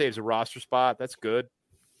 That saves a roster spot. That's good.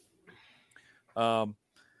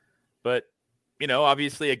 But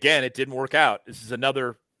obviously, again, it didn't work out. This is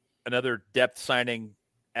another depth signing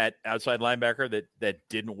at outside linebacker that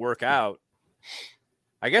didn't work out.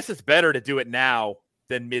 I guess it's better to do it now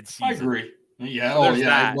than mid-season. I agree. Yeah. So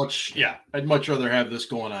I'd much rather have this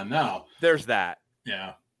going on now. There's that.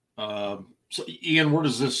 Yeah. So Ian, where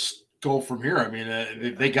does this go from here? I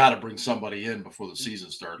mean, they got to bring somebody in before the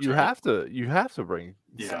season starts. You have to bring.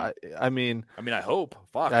 Yeah. I mean, I hope.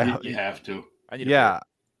 Fuck. You have to.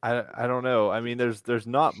 I don't know. I mean, there's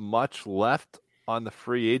not much left on the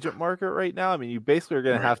free agent market right now. I mean, you basically are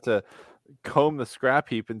going to have to comb the scrap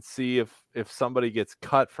heap and see if somebody gets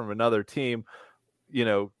cut from another team.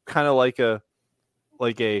 Kind of like a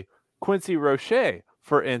Quincy Roche,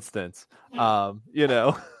 for instance. That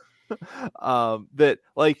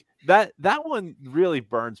one really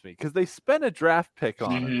burns me because they spent a draft pick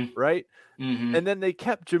on him, right? Mm-hmm. And then they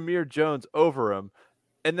kept Jameer Jones over him.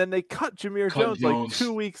 And then they cut Jameer Jones like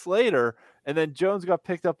 2 weeks later, and then Jones got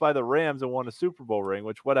picked up by the Rams and won a Super Bowl ring,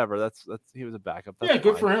 which whatever. That's he was a backup. That's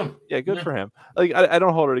good for him. Yeah, good for him. Like I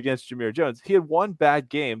don't hold it against Jameer Jones. He had one bad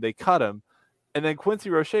game. They cut him. And then Quincy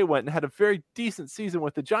Roche went and had a very decent season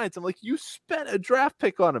with the Giants. I'm like, you spent a draft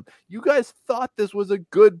pick on him. You guys thought this was a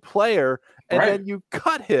good player, and then you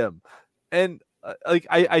cut him. And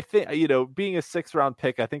I think, being a 6th round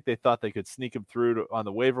pick, I think they thought they could sneak him through on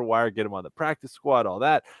the waiver wire, get him on the practice squad, all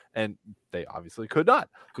that. And they obviously could not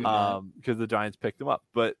because the Giants picked him up.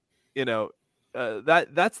 But,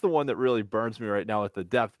 that's the one that really burns me right now with the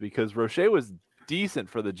depth, because Roche was decent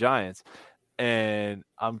for the Giants. And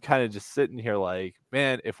I'm kind of just sitting here like,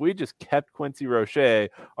 man, if we just kept Quincy Roche,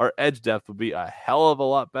 our edge depth would be a hell of a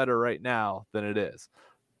lot better right now than it is.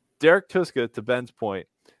 Derek Tuszka, to Ben's point,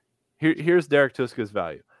 here's Derek Tuszka's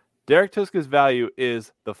value. Derek Tuszka's value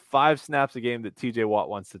is the 5 snaps a game that TJ Watt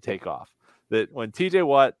wants to take off. That when TJ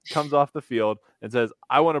Watt comes off the field and says,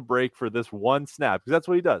 I want to break for this one snap, because that's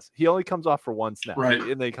what he does. He only comes off for one snap,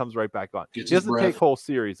 and then he comes right back on. He doesn't take whole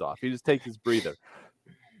series off. He just takes his breather.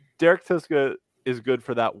 Derek Tuszka is good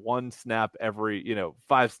for that one snap every,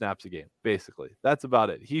 5 snaps a game, basically. That's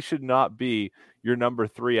about it. He should not be your number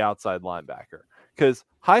 3 outside linebacker, because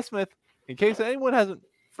Highsmith, in case anyone hasn't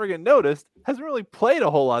friggin' noticed, hasn't really played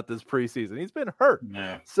a whole lot this preseason. He's been hurt.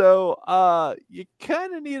 Yeah. So you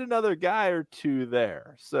kind of need another guy or two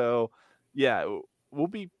there. So, yeah, we'll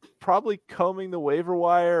be probably combing the waiver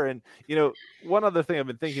wire. And, one other thing I've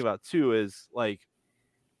been thinking about, too, is, like,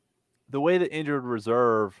 the way the injured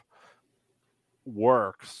reserve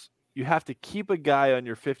works, you have to keep a guy on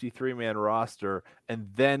your 53-man roster and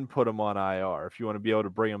then put him on IR if you want to be able to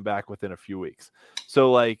bring him back within a few weeks.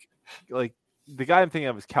 So like the guy I'm thinking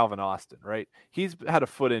of is Calvin Austin, right? He's had a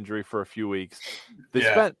foot injury for a few weeks. They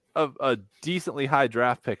spent a decently high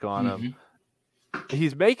draft pick on him.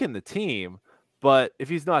 He's making the team, but if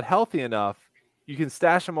he's not healthy enough, you can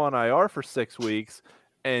stash him on IR for 6 weeks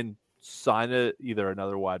and sign either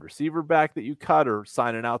another wide receiver back that you cut, or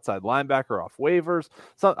sign an outside linebacker off waivers.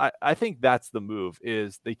 So I think that's the move,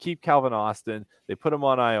 is they keep Calvin Austin, they put him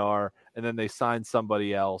on IR, and then they sign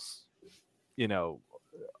somebody else,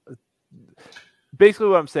 basically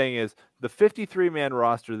what I'm saying is the 53-man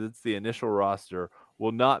roster that's the initial roster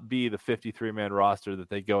will not be the 53-man roster that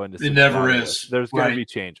they go into. It never is. There's going to be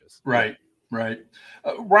changes. Right. Ryan,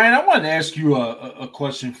 I wanted to ask you a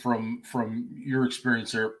question from your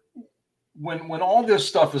experience there. When all this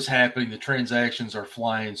stuff is happening, the transactions are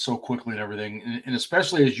flying so quickly and everything, and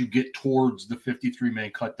especially as you get towards the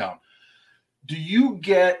 53-man cut down, do you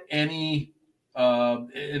get any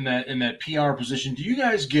in that PR position? Do you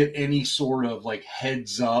guys get any sort of like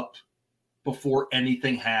heads up before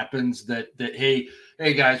anything happens that hey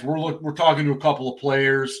guys, we're talking to a couple of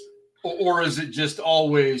players, or is it just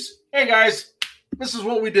always, hey guys, this is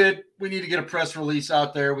what we did, we need to get a press release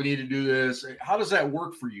out there, we need to do this? How does that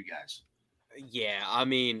work for you guys? Yeah, I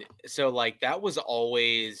mean, so like that was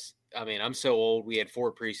always, I mean, I'm so old, we had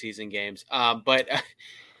 4 preseason games, but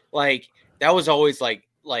like that was always like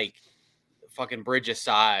fucking bridge of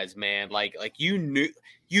size, man. Like you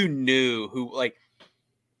knew who, like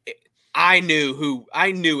I knew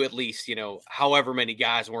at least, you know, however many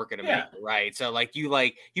guys weren't going to make it, right? So you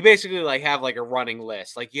basically like have like a running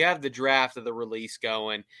list. Like you have the draft of the release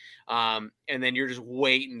going, and then you're just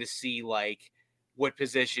waiting to see like what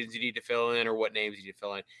positions you need to fill in or what names you need to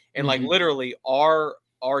fill in. And like literally our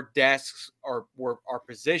desks were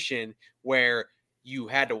positioned where you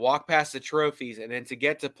had to walk past the trophies, and then to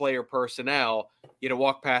get to player personnel, you had to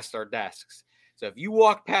walk past our desks. So if you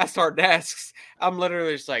walk past our desks, I'm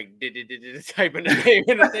literally just like typing the name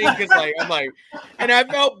in the thing, because like I'm like, and I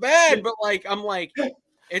felt bad, but like I'm like,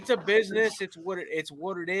 it's a business. It's what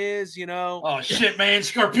it is, you know. Oh shit, man!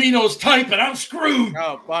 Scarpino's typing. I'm screwed.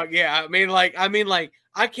 Oh fuck yeah! I mean, like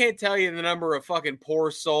I can't tell you the number of fucking poor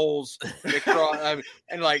souls that cross.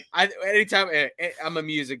 And like anytime I'm a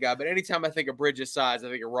music guy, but anytime I think of Bridge of Size, I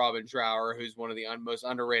think of Robin Trower, who's one of the most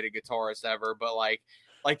underrated guitarists ever. But like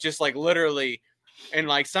just like literally. And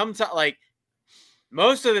like sometimes, like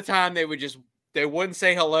most of the time, they wouldn't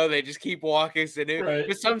say hello. They just keep walking. Right.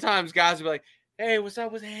 But sometimes guys would be like, "Hey, what's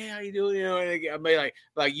up? Hey, how you doing?" You know, and I'd be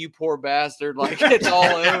like you poor bastard. Like it's all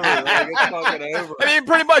over. Like it's fucking over. I mean,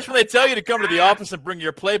 pretty much when they tell you to come to the office and bring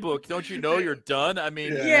your playbook, don't you know you're done? I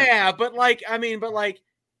mean, yeah, but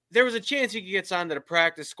there was a chance you could get signed to the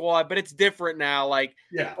practice squad, but it's different now. Like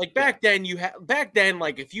back then,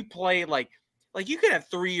 like if you played like you could have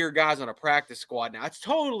 3-year guys on a practice squad now. It's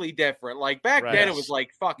totally different. Like back then it was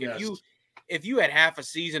like, fuck, if you had half a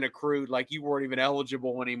season accrued, like you weren't even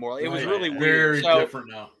eligible anymore. It was really weird. Very different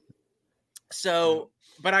now. So,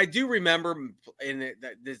 but I do remember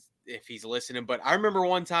if he's listening, but I remember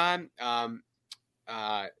one time, John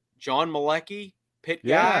Malecki, Pitt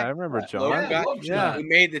guy. Yeah, I remember John. He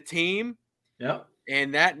made the team. Yeah.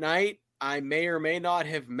 And that night I may or may not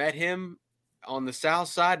have met him on the south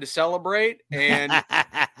side to celebrate, and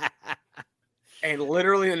and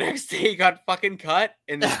literally the next day he got fucking cut,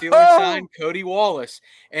 and the Steelers signed Cody Wallace.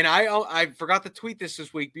 And I forgot to tweet this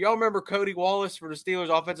week, but y'all remember Cody Wallace for the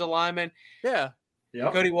Steelers offensive lineman? Yeah.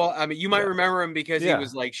 Yep. Cody Wallace. I mean, you might remember him because he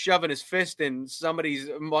was like shoving his fist in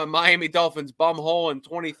somebody's Miami Dolphins bum hole in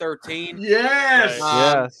 2013. Yes.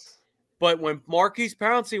 Yes. But when Marquise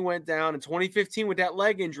Pouncey went down in 2015 with that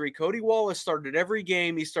leg injury, Cody Wallace started every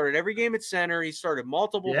game. He started every game at center. He started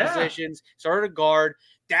multiple positions, started a guard.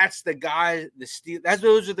 That's the guy,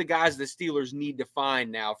 those are the guys the Steelers need to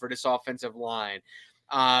find now for this offensive line.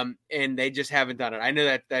 And they just haven't done it. I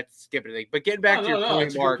know that's skipping a thing. But getting back to your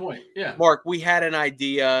point, Mark. Yeah. Mark, we had an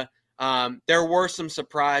idea. There were some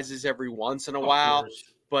surprises every once in a while.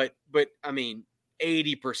 But I mean,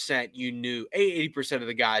 80% you knew, 80% of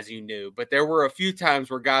the guys you knew, but there were a few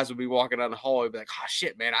times where guys would be walking down the hallway and be like, "Oh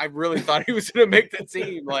shit, man, I really thought he was going to make the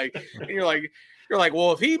team." Like, and you're like,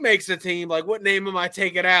 well, if he makes the team, like, what name am I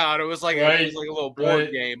taking out? It was like a little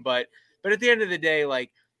board game, but at the end of the day,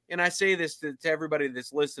 like, and I say this to everybody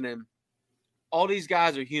that's listening, all these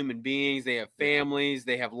guys are human beings. They have families,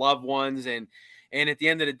 they have loved ones, and at the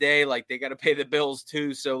end of the day, like, they got to pay the bills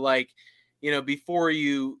too. So, like, you know, before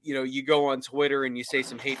you go on Twitter and you say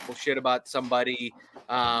some hateful shit about somebody,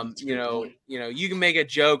 you can make a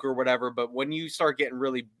joke or whatever, but when you start getting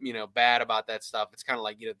really, bad about that stuff, it's kind of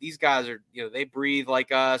like, these guys are, they breathe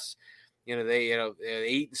like us, they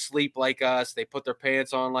eat and sleep like us, they put their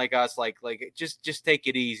pants on like us, like just take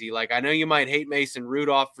it easy. Like, I know you might hate Mason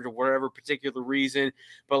Rudolph for whatever particular reason,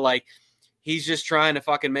 but like, he's just trying to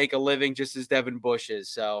fucking make a living just as Devin Bush is.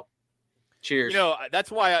 So cheers. That's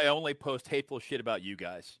why I only post hateful shit about you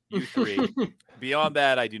guys, you three. Beyond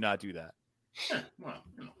that, I do not do that. Yeah, well,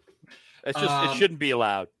 it's just it shouldn't be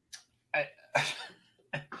allowed.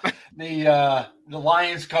 The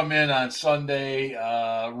Lions come in on Sunday.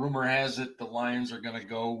 Rumor has it the Lions are going to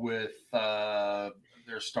go with they're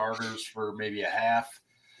their starters for maybe a half,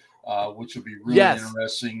 which would be really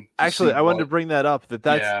interesting. Actually, I wanted to bring that up.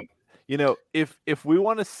 That's if we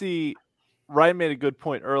want to see, Ryan made a good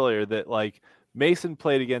point earlier that like Mason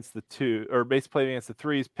played against the two, or Mason played against the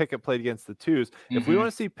threes. Pickett played against the twos. Mm-hmm. If we want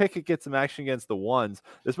to see Pickett get some action against the ones,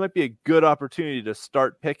 this might be a good opportunity to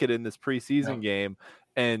start Pickett in this preseason game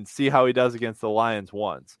and see how he does against the Lions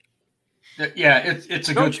ones. Yeah, it's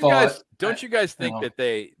a good thought. Don't you guys think that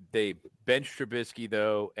they bench Trubisky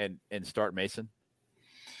though and start Mason?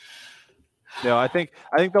 No, I think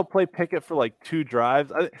they'll play Pickett for like 2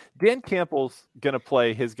 drives. Dan Campbell's gonna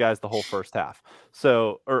play his guys the whole first half,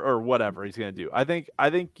 so or whatever he's gonna do. I think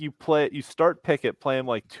you start Pickett, play him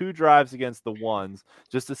like 2 drives against the ones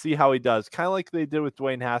just to see how he does, kind of like they did with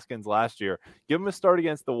Dwayne Haskins last year. Give him a start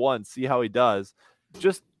against the ones, see how he does,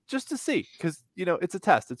 just to see, because it's a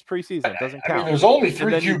test. It's preseason, it doesn't count. There's only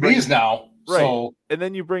 3 QBs now, right? So. And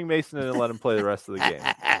then you bring Mason in and let him play the rest of the game.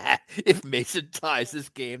 If Mason ties this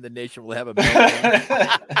game, the nation will have a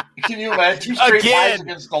meltdown. Can you imagine 2 straight ties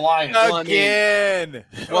against the Lions? Again.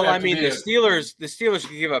 Well, I mean, the Steelers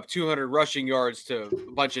could give up 200 rushing yards to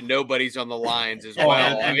a bunch of nobodies on the Lions as well.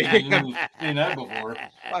 I've seen that before.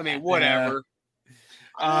 I mean, whatever.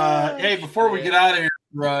 Hey, before we get out of here,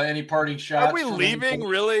 any parting shots? Are we leaving?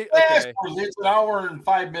 Really? Yes, okay. It's an hour and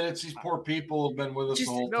 5 minutes. These poor people have been with us the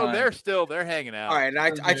whole time. No, they're hanging out. All right, and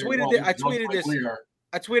I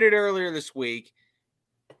tweeted earlier this week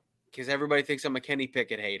because everybody thinks I'm a Kenny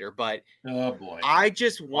Pickett hater, but oh boy, I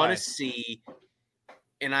just want to see,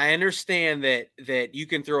 and I understand that you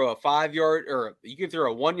can throw a 5-yard or you can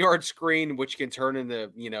throw a 1-yard screen, which can turn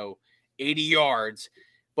into 80 yards,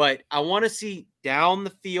 but I want to see down the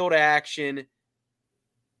field action,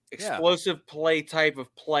 explosive play type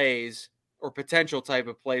of plays or potential type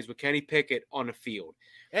of plays with Kenny Pickett on the field.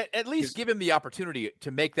 At least give him the opportunity to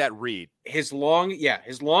make that read. His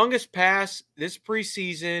longest pass this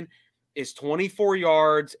preseason is 24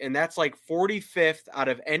 yards, and that's like 45th out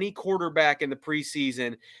of any quarterback in the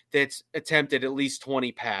preseason that's attempted at least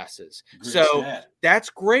 20 passes. That's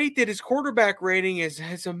great that his quarterback rating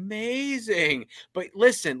is amazing. But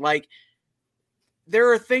listen, like there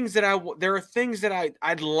are things that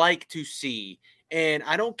I'd like to see, and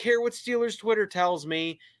I don't care what Steelers Twitter tells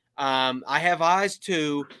me. I have eyes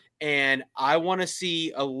too, and I want to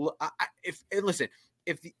see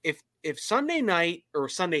if Sunday night or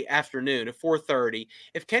Sunday afternoon at 4:30,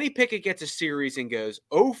 if Kenny Pickett gets a series and goes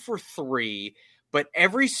 0 for 3, but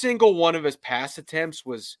every single one of his pass attempts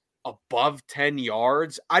was above 10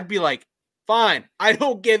 yards, I'd be like, fine, I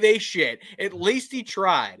don't give a shit. At least he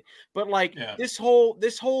tried. But this whole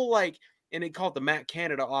like, and they call it the Matt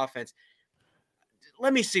Canada offense.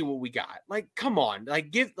 Let me see what we got. Like, come on. Like,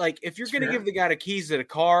 if you're going to give the guy the keys to the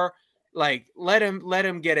car, like, let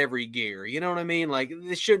him get every gear. You know what I mean? Like,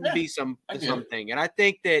 this shouldn't be something. And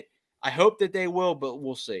I hope that they will, but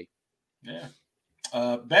we'll see. Yeah.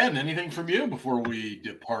 Ben, anything from you before we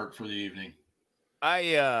depart for the evening?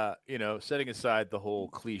 I, setting aside the whole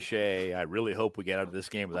cliche, I really hope we get out of this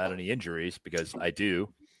game without any injuries, because I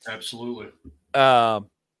do. Absolutely.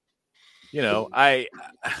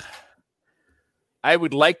 I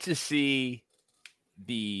would like to see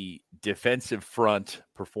the defensive front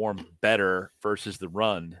perform better versus the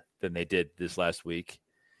run than they did this last week.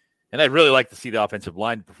 And I'd really like to see the offensive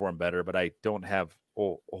line perform better, but I don't have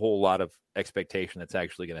a whole lot of expectation that's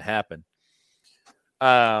actually going to happen.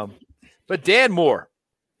 But Dan Moore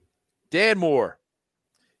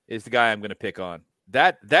is the guy I'm going to pick on.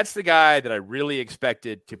 That's the guy that I really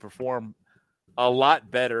expected to perform a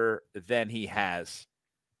lot better than he has.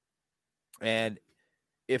 And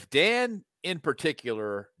if Dan in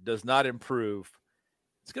particular does not improve,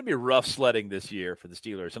 it's going to be rough sledding this year for the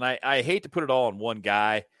Steelers. And I hate to put it all on one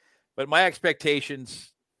guy, but my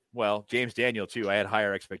expectations, well, James Daniel too, I had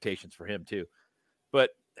higher expectations for him too.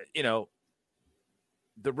 But,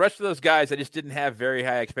 the rest of those guys I just didn't have very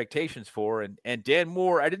high expectations for. And Dan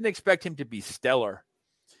Moore, I didn't expect him to be stellar.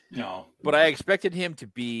 No. But I expected him to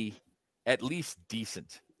be at least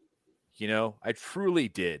decent. I truly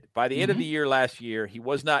did. By the end of the year last year, he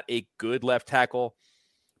was not a good left tackle,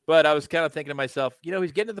 but I was kind of thinking to myself,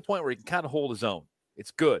 he's getting to the point where he can kind of hold his own.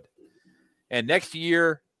 It's good. And next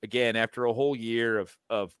year, again, after a whole year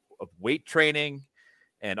of weight training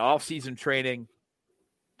and off-season training,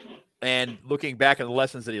 and looking back on the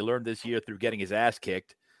lessons that he learned this year through getting his ass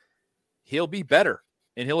kicked, he'll be better,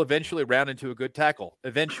 and he'll eventually round into a good tackle,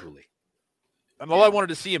 eventually. And all I wanted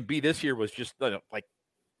to see him be this year was just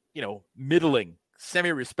middling,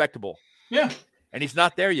 semi-respectable. Yeah. And he's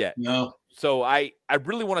not there yet. No. So I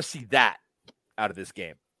really want to see that out of this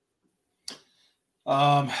game.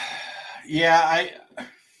 Yeah,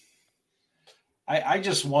 I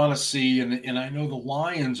just want to see, and I know the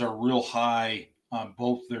Lions are real high on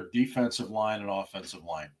both their defensive line and offensive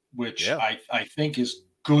line, which I think is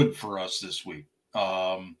good for us this week.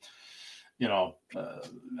 I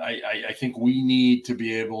think we need to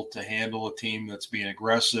be able to handle a team that's being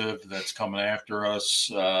aggressive, that's coming after us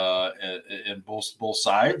in both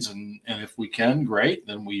sides, and if we can, great.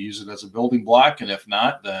 Then we use it as a building block, and if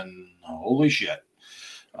not, then holy shit.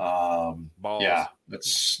 Balls. Yeah,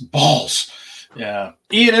 that's balls. Yeah.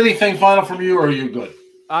 Ian, anything final from you, or are you good?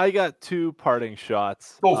 I got 2 parting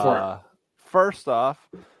shots. Go for it. First off,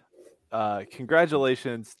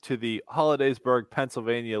 congratulations to the Hollidaysburg,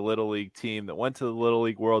 Pennsylvania Little League team that went to the Little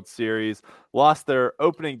League World Series, lost their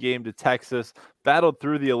opening game to Texas, battled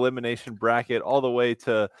through the elimination bracket all the way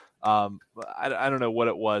to I don't know what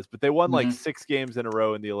it was, but they won like 6 games in a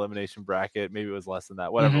row in the elimination bracket. Maybe it was less than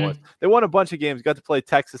that, whatever it was. They won a bunch of games, got to play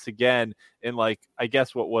Texas again in like, I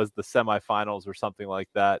guess what was the semifinals or something like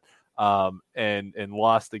that, and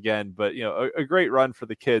lost again. But, a great run for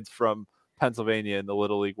the kids from Pennsylvania in the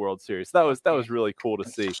Little League World Series. That was really cool to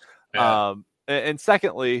see. Yeah. And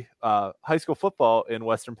secondly, high school football in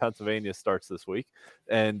Western Pennsylvania starts this week,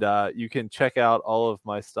 and you can check out all of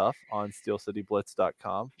my stuff on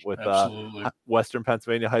SteelCityBlitz.com with Western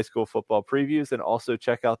Pennsylvania high school football previews, and also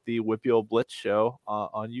check out the Whippeal Blitz show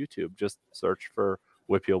on YouTube. Just search for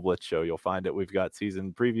Whippeal Blitz show. You'll find it. We've got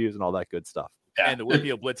season previews and all that good stuff. Yeah. And the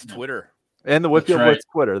Whippeal Blitz Twitter. And the Whippeal Blitz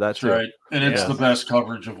Twitter. That's right. And it's the best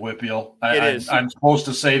coverage of Whippeal. I'm supposed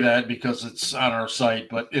to say that because it's on our site,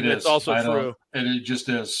 but it's also true. And it just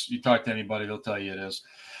is. You talk to anybody, they'll tell you it is.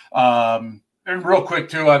 And real quick,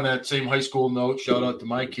 too, on that same high school note, shout out to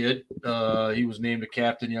my kid. He was named a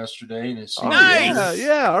captain yesterday. And nice.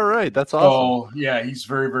 Yeah. All right. That's awesome. So, yeah, he's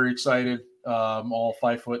very, very excited. All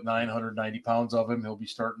 5'9", 190 pounds of him. He'll be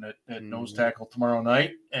starting at nose tackle tomorrow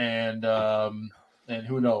night. And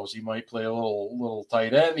who knows? He might play a little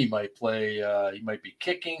tight end. He might play. He might be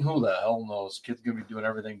kicking. Who the hell knows? Kid's gonna be doing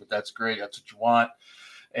everything. But that's great. That's what you want.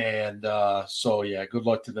 And so yeah, good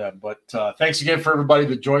luck to them. But thanks again for everybody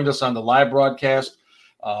that joined us on the live broadcast.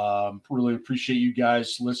 Really appreciate you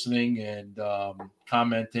guys listening and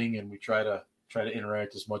commenting. And we try to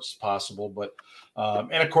interact as much as possible. But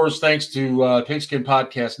and of course, thanks to Pigskin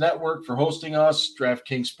Podcast Network for hosting us,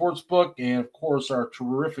 DraftKings Sportsbook, and of course our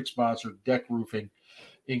terrific sponsor, Deck Roofing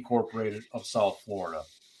Incorporated of South Florida.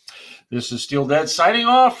 This is Steel Dad signing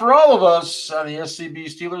off for all of us on the SCB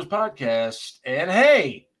Steelers podcast. And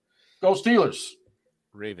hey, go Steelers!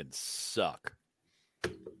 Ravens suck.